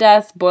starved to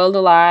death, boiled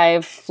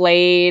alive,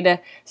 flayed,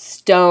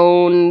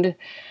 stoned.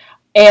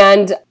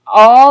 And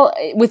all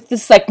with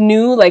this, like,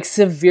 new, like,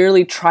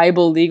 severely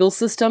tribal legal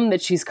system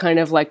that she's kind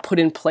of, like, put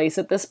in place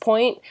at this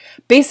point.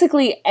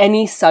 Basically,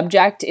 any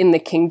subject in the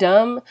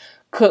kingdom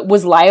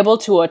was liable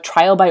to a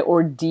trial by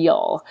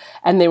ordeal,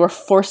 and they were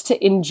forced to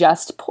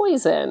ingest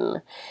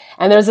poison.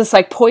 And there's this,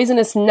 like,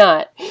 poisonous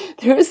nut.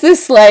 There was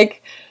this,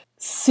 like,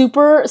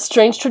 super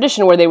strange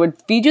tradition where they would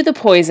feed you the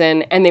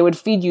poison and they would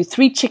feed you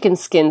 3 chicken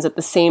skins at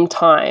the same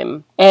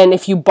time. And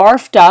if you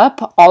barfed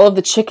up all of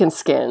the chicken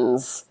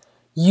skins,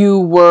 you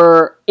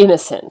were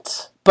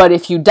innocent. But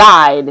if you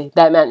died,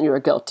 that meant you were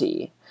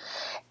guilty.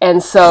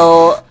 And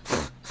so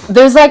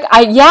there's, like,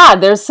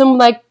 there's some,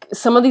 like,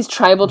 some of these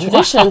tribal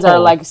traditions are,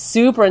 like,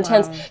 super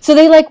intense. Wow. So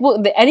they, like,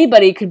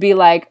 anybody could be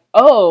like,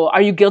 oh,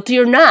 are you guilty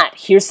or not?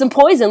 Here's some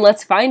poison.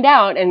 Let's find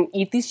out and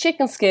eat these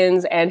chicken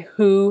skins. And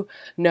who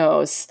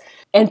knows?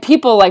 And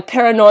people, like,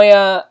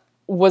 paranoia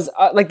was,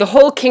 like, the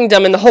whole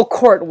kingdom and the whole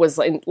court was,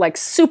 like,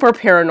 super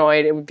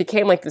paranoid. It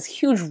became, like, this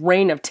huge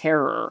reign of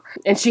terror.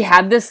 And she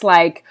had this,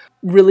 like,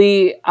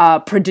 really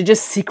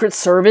prodigious Secret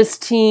Service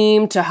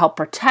team to help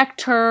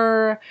protect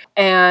her.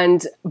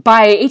 And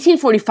by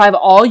 1845,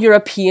 all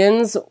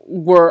Europeans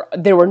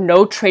there were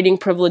no trading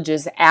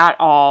privileges at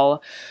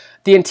all.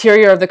 The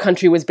interior of the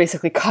country was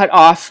basically cut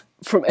off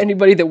from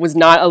anybody that was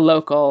not a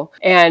local.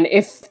 And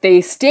if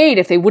they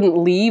wouldn't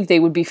leave, they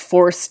would be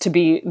forced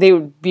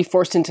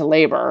into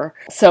labor.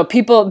 So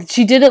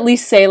she did at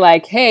least say,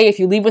 like, hey, if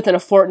you leave within a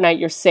fortnight,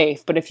 you're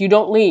safe. But if you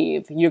don't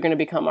leave, you're going to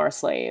become our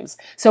slaves.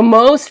 So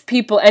most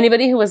people,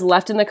 anybody who was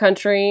left in the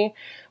country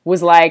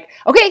was like,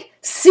 okay,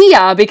 see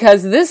ya,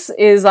 because this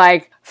is,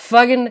 like,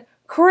 fucking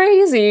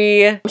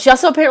crazy. She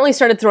also apparently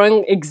started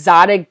throwing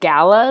exotic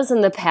galas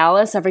in the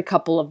palace every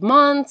couple of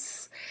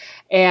months.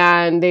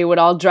 And they would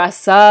all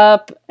dress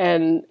up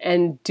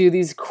and do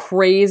these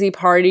crazy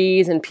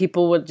parties, and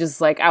people would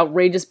just, like,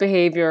 outrageous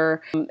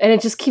behavior. And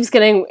it just keeps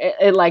getting,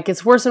 it like,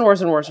 it's worse and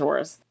worse and worse and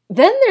worse.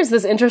 Then there's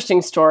this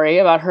interesting story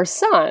about her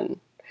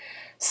son.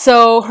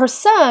 So her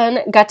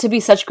son got to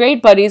be such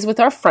great buddies with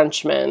our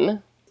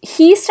Frenchman.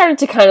 He started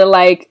to kind of,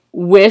 like,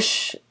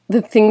 wish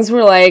that things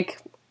were, like,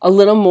 a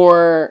little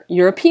more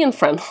European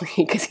friendly,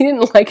 because he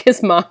didn't like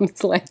his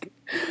mom's, like,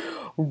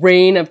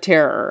 reign of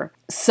terror.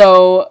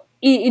 So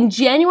in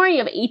January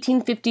of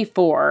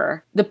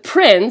 1854, the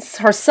prince,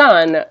 her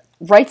son,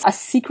 writes a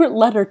secret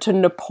letter to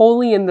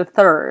Napoleon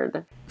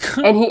III,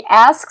 and he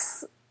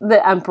asks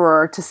the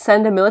emperor to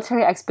send a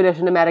military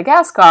expedition to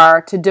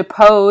Madagascar to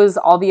depose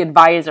all the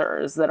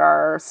advisors that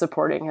are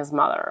supporting his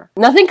mother.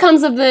 Nothing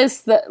comes of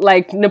this.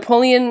 Like,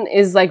 Napoleon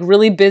is, like,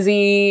 really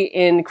busy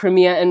in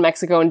Crimea and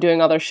Mexico and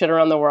doing other shit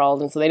around the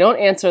world, and so they don't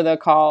answer the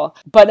call.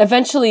 But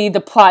eventually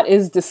the plot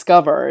is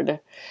discovered.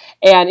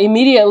 And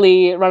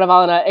immediately,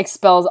 Ranavalona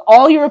expels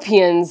all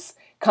Europeans,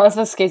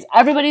 confiscates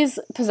everybody's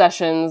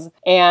possessions,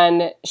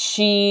 and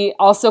she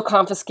also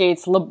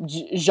confiscates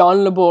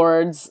Jean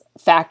Laborde's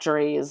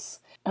factories.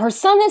 Her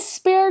son is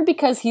spared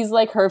because he's,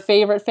 like, her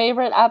favorite,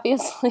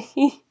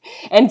 obviously.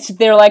 And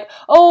they're like,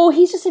 oh,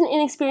 he's just an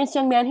inexperienced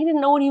young man. He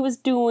didn't know what he was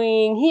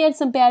doing. He had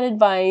some bad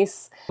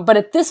advice. But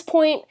at this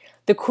point,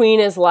 the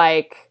queen is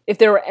like, if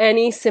there were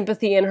any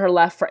sympathy in her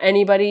left for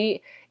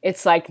anybody,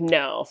 it's like,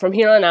 no. From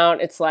here on out,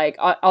 it's like,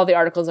 all the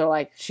articles are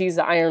like, she's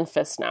the Iron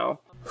Fist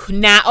now.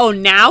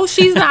 Now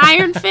she's the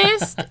Iron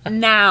Fist?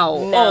 Now.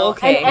 No. Oh,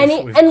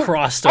 okay. We've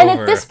crossed over. And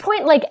at this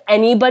point, like,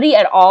 anybody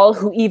at all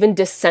who even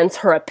dissents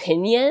her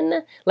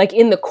opinion, like,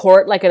 in the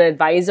court, like an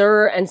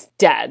advisor, and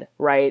dead,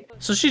 right?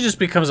 So she just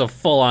becomes a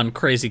full-on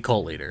crazy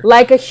cult leader.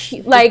 Like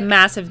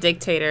massive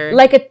dictator.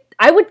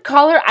 I would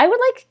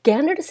like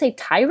Gander to say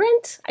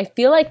tyrant. I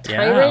feel like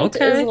tyrant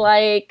is,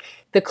 like,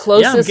 the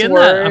closest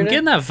word. I'm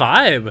getting that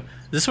vibe.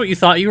 Is this what you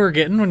thought you were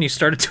getting when you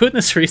started doing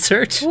this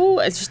research? Ooh,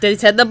 they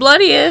said the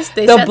bloodiest.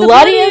 The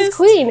bloodiest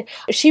queen.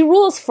 She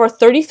rules for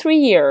 33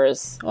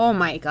 years. Oh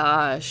my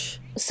gosh.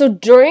 So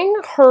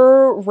during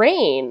her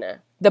reign,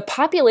 the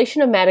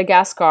population of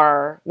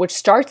Madagascar, which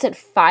starts at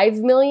 5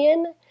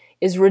 million,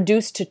 is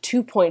reduced to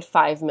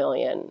 2.5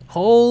 million.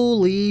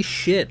 Holy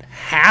shit.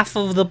 Half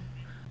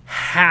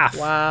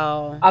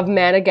Wow. of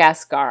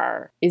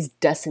Madagascar is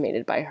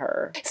decimated by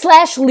her.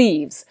 /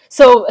 leaves.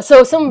 So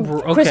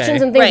some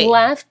Christians and things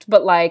left,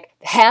 but like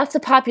half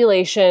the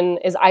population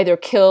is either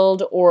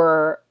killed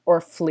or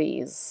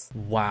flees.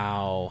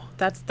 Wow.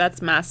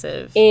 That's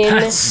massive.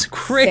 That's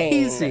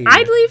crazy.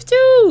 I'd leave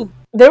too.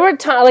 There were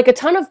a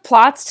ton of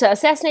plots to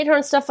assassinate her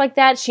and stuff like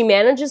that. She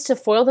manages to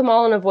foil them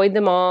all and avoid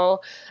them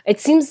all.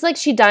 It seems like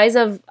she dies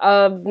of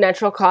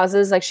natural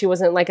causes, like she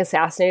wasn't like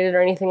assassinated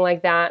or anything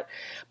like that.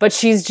 But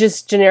she's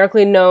just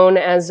generically known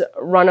as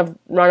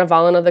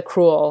Ranavalana the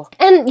Cruel.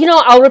 And,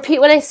 I'll repeat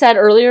what I said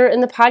earlier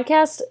in the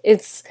podcast.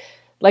 It's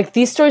like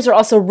these stories are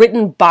also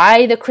written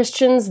by the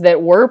Christians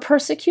that were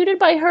persecuted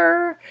by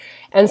her.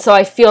 And so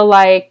I feel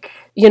like,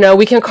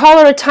 we can call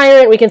her a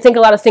tyrant, we can think a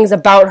lot of things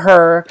about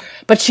her,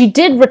 but she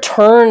did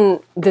return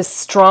this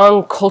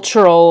strong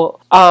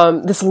cultural,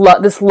 this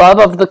love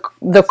of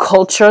the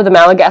culture, the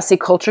Malagasy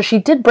culture. She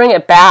did bring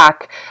it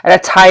back at a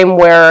time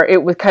where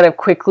it was kind of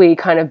quickly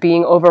kind of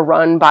being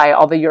overrun by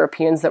all the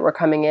Europeans that were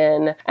coming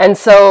in. And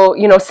so,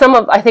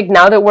 I think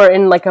now that we're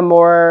in like a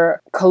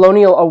more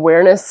colonial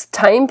awareness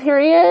time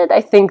period,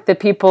 I think that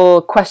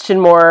people question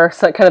more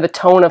kind of the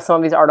tone of some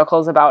of these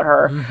articles about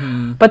her.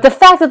 Mm-hmm. But the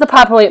fact that the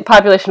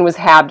population was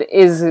halved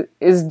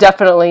is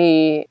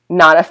definitely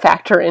not a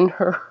factor in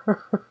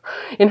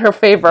her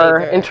favor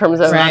in terms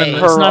of her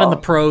It's not in the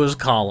pros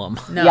column.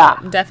 No,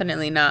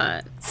 definitely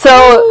not.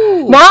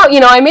 So now,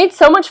 I made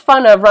so much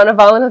fun of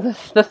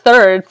Ranavalana the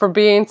Third for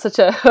being such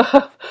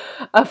a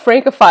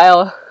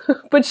Francophile,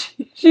 but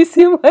she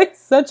seemed like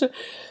such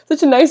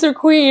a nicer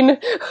queen.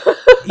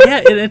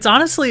 Yeah, it's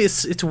honestly,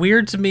 it's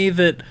weird to me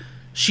that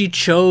she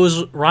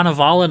chose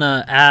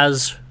Ranavalana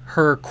as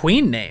her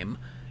queen name,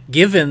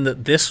 given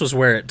that this was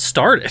where it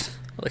started.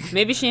 Like,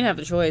 maybe she didn't have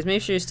a choice. Maybe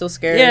she was still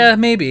scared. Yeah,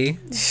 maybe.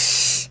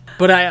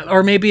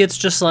 Or maybe it's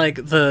just like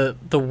the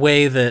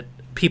way that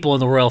people in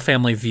the royal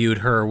family viewed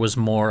her was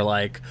more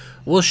like,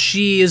 well,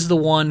 she is the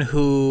one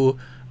who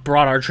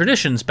brought our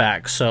traditions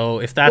back. So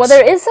if that's... Well,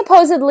 there is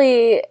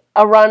supposedly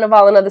a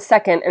Ranavalana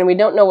II, and we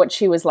don't know what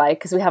she was like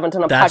because we haven't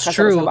done a podcast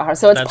episode about her.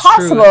 So it's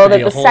possible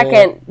that the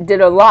second did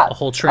a lot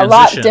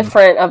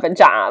different of a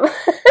job.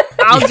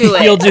 I'll do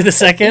it. You'll do the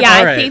second? Yeah,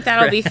 all right. I think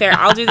that'll be fair.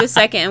 I'll do the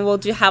second, and we'll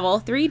have all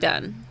three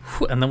done.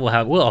 And then we'll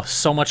have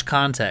so much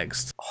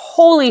context.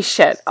 Holy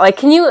shit. Like,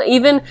 can you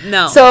even...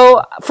 No.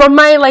 So, from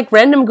my,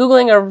 random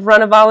Googling of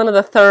Ranavalana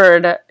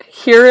III,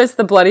 here is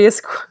the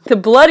bloodiest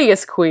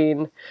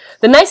queen.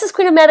 The nicest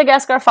queen of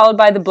Madagascar, followed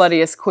by the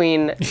bloodiest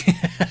queen,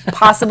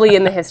 possibly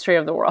in the history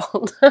of the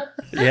world.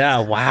 Yeah,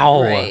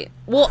 wow. Right.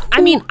 Well,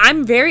 I mean,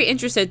 I'm very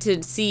interested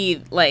to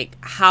see,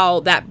 how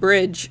that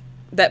bridge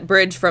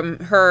from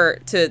her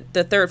to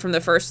the third, from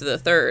the first to the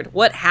third,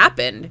 what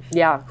happened?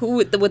 Yeah. Who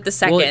with the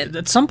second? Well,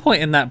 at some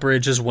point in that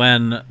bridge is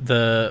when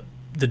the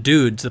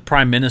dudes, the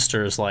prime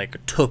ministers,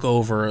 took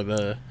over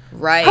the...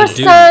 Right. Her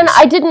son,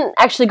 I didn't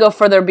actually go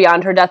further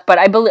beyond her death, but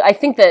I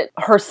think that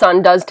her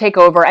son does take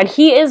over, and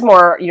he is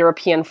more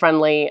European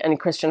friendly and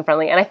Christian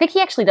friendly, and I think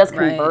he actually does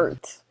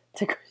convert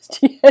to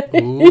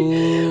Christianity.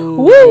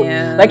 Woo!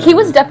 Yeah. He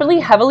was definitely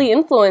heavily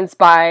influenced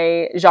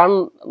by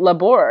Jean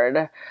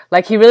Laborde.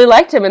 He really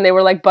liked him, and they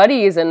were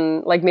buddies,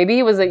 and maybe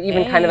he was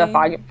even kind of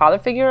a father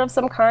figure of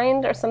some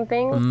kind or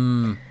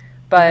something.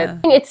 But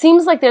it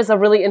seems like there's a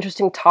really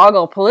interesting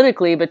toggle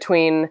politically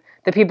between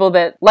the people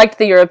that liked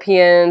the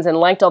Europeans and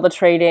liked all the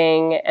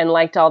trading and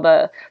liked all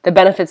the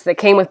benefits that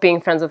came with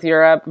being friends with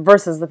Europe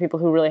versus the people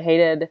who really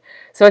hated.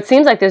 So it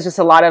seems like there's just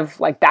a lot of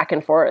back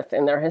and forth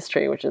in their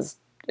history, which is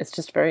it's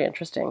just very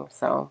interesting.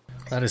 So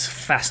that is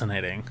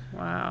fascinating.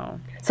 Wow.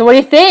 So what do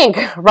you think?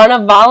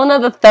 Ranavalana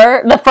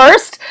the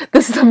first?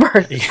 This is the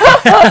first.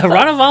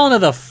 Ranavalana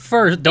the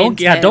first. Don't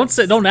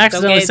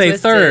accidentally say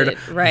third.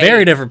 Right.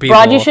 Very different people.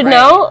 Broad, you should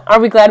know.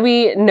 Are we glad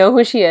we know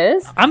who she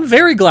is? I'm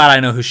very glad I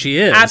know who she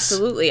is.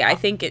 Absolutely. I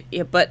think it.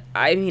 Yeah, but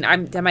I mean,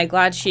 am I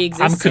glad she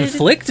existed? I'm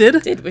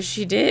conflicted. Did what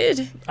she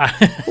did.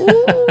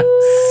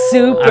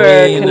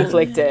 Super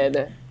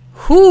conflicted.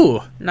 Who?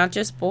 Not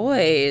just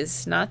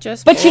boys.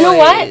 But you know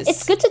what?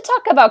 It's good to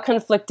talk about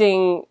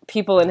conflicting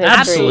people in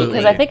history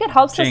because I think it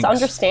helps us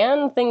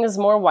understand things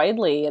more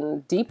widely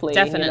and deeply.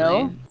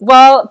 Definitely.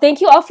 Well,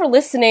 thank you all for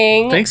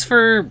listening. Thanks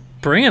for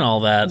bringing all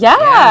that.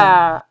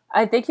 Yeah.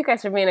 I thank you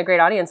guys for being a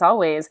great audience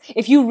always.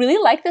 If you really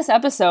like this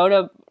episode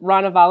of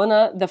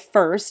Ranavalana the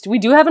First, we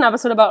do have an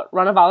episode about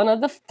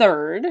Ranavalana the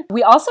Third.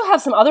 We also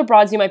have some other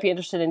broads you might be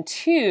interested in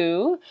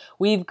too.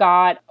 We've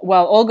got,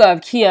 Olga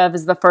of Kiev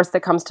is the first that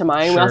comes to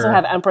mind. Sure. We also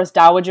have Empress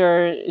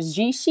Dowager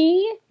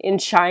Cixi in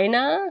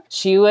China.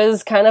 She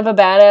was kind of a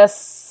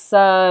badass,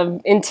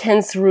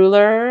 intense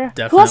ruler.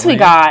 Definitely. Who else we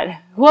got?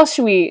 Who else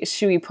should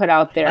we put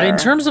out there? In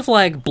terms of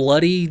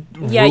bloody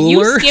yeah,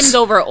 rulers, you skimmed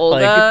over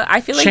Olga.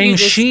 I feel like Chang you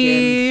just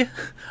skimmed.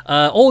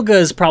 Olga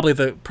is probably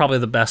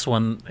the best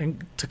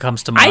one to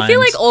comes to mind. I feel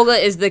like Olga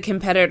is the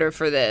competitor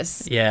for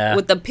this. Yeah,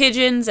 with the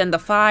pigeons and the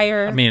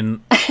fire. I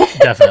mean,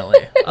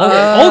 Definitely.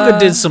 Olga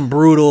did some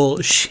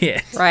brutal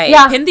shit. Right.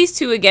 Yeah. Pin these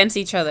two against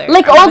each other.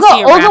 Like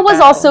Olga was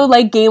also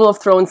like Game of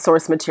Thrones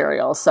source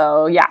material.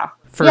 So yeah.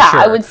 For sure.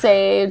 I would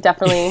say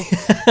definitely.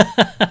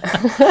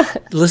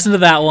 Listen to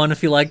that one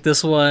if you like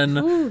this one.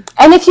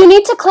 And if you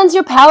need to cleanse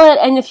your palate,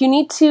 and if you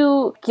need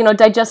to,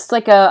 digest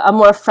like a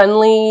more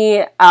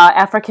friendly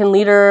African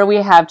leader, we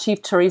have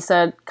Chief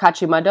Teresa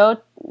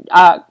Kachimoto.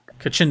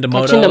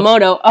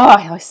 Kachindamoto. Oh,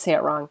 I always say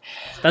it wrong.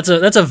 That's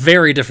a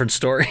very different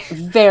story.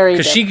 Very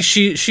because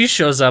she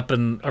shows up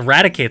and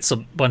eradicates a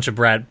bunch of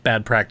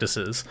bad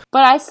practices.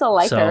 But I still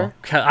like her.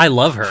 I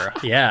love her.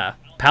 Yeah.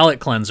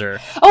 Palate cleanser.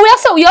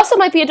 Oh, we also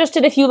might be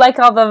interested, if you like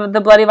all the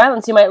bloody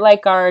violence, you might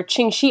like our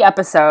Qing Shi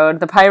episode,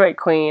 the Pirate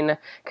Queen,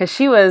 because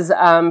she was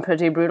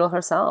pretty brutal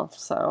herself.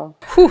 So,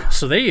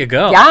 So there you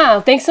go. Yeah,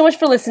 thanks so much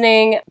for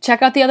listening.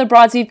 Check out the other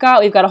broads we've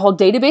got. We've got a whole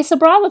database of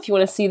broad if you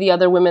want to see the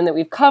other women that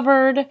we've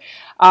covered.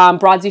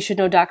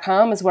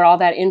 BroadsYouShouldKnow.com is where all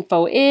that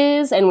info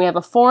is, and we have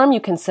a form. You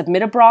can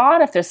submit a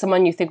broad if there's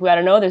someone you think we ought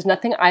to know. There's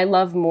nothing I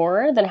love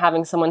more than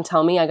having someone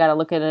tell me I got to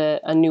look at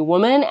a new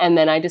woman, and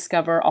then I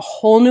discover a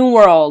whole new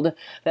world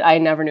that I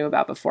never knew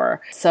about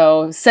before.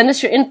 So send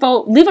us your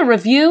info. Leave a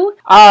review.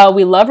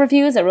 We love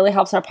reviews. It really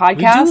helps our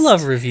podcast. We do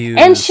love reviews.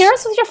 And share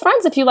us with your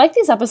friends. If you like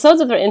these episodes,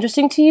 if they're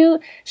interesting to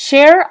you,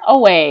 share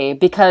away,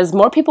 because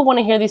more people want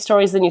to hear these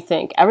stories than you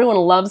think. Everyone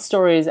loves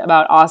stories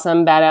about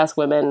awesome, badass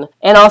women,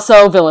 and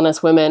also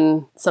villainous women.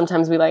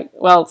 Sometimes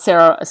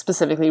Sarah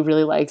specifically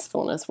really likes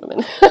villainous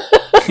women.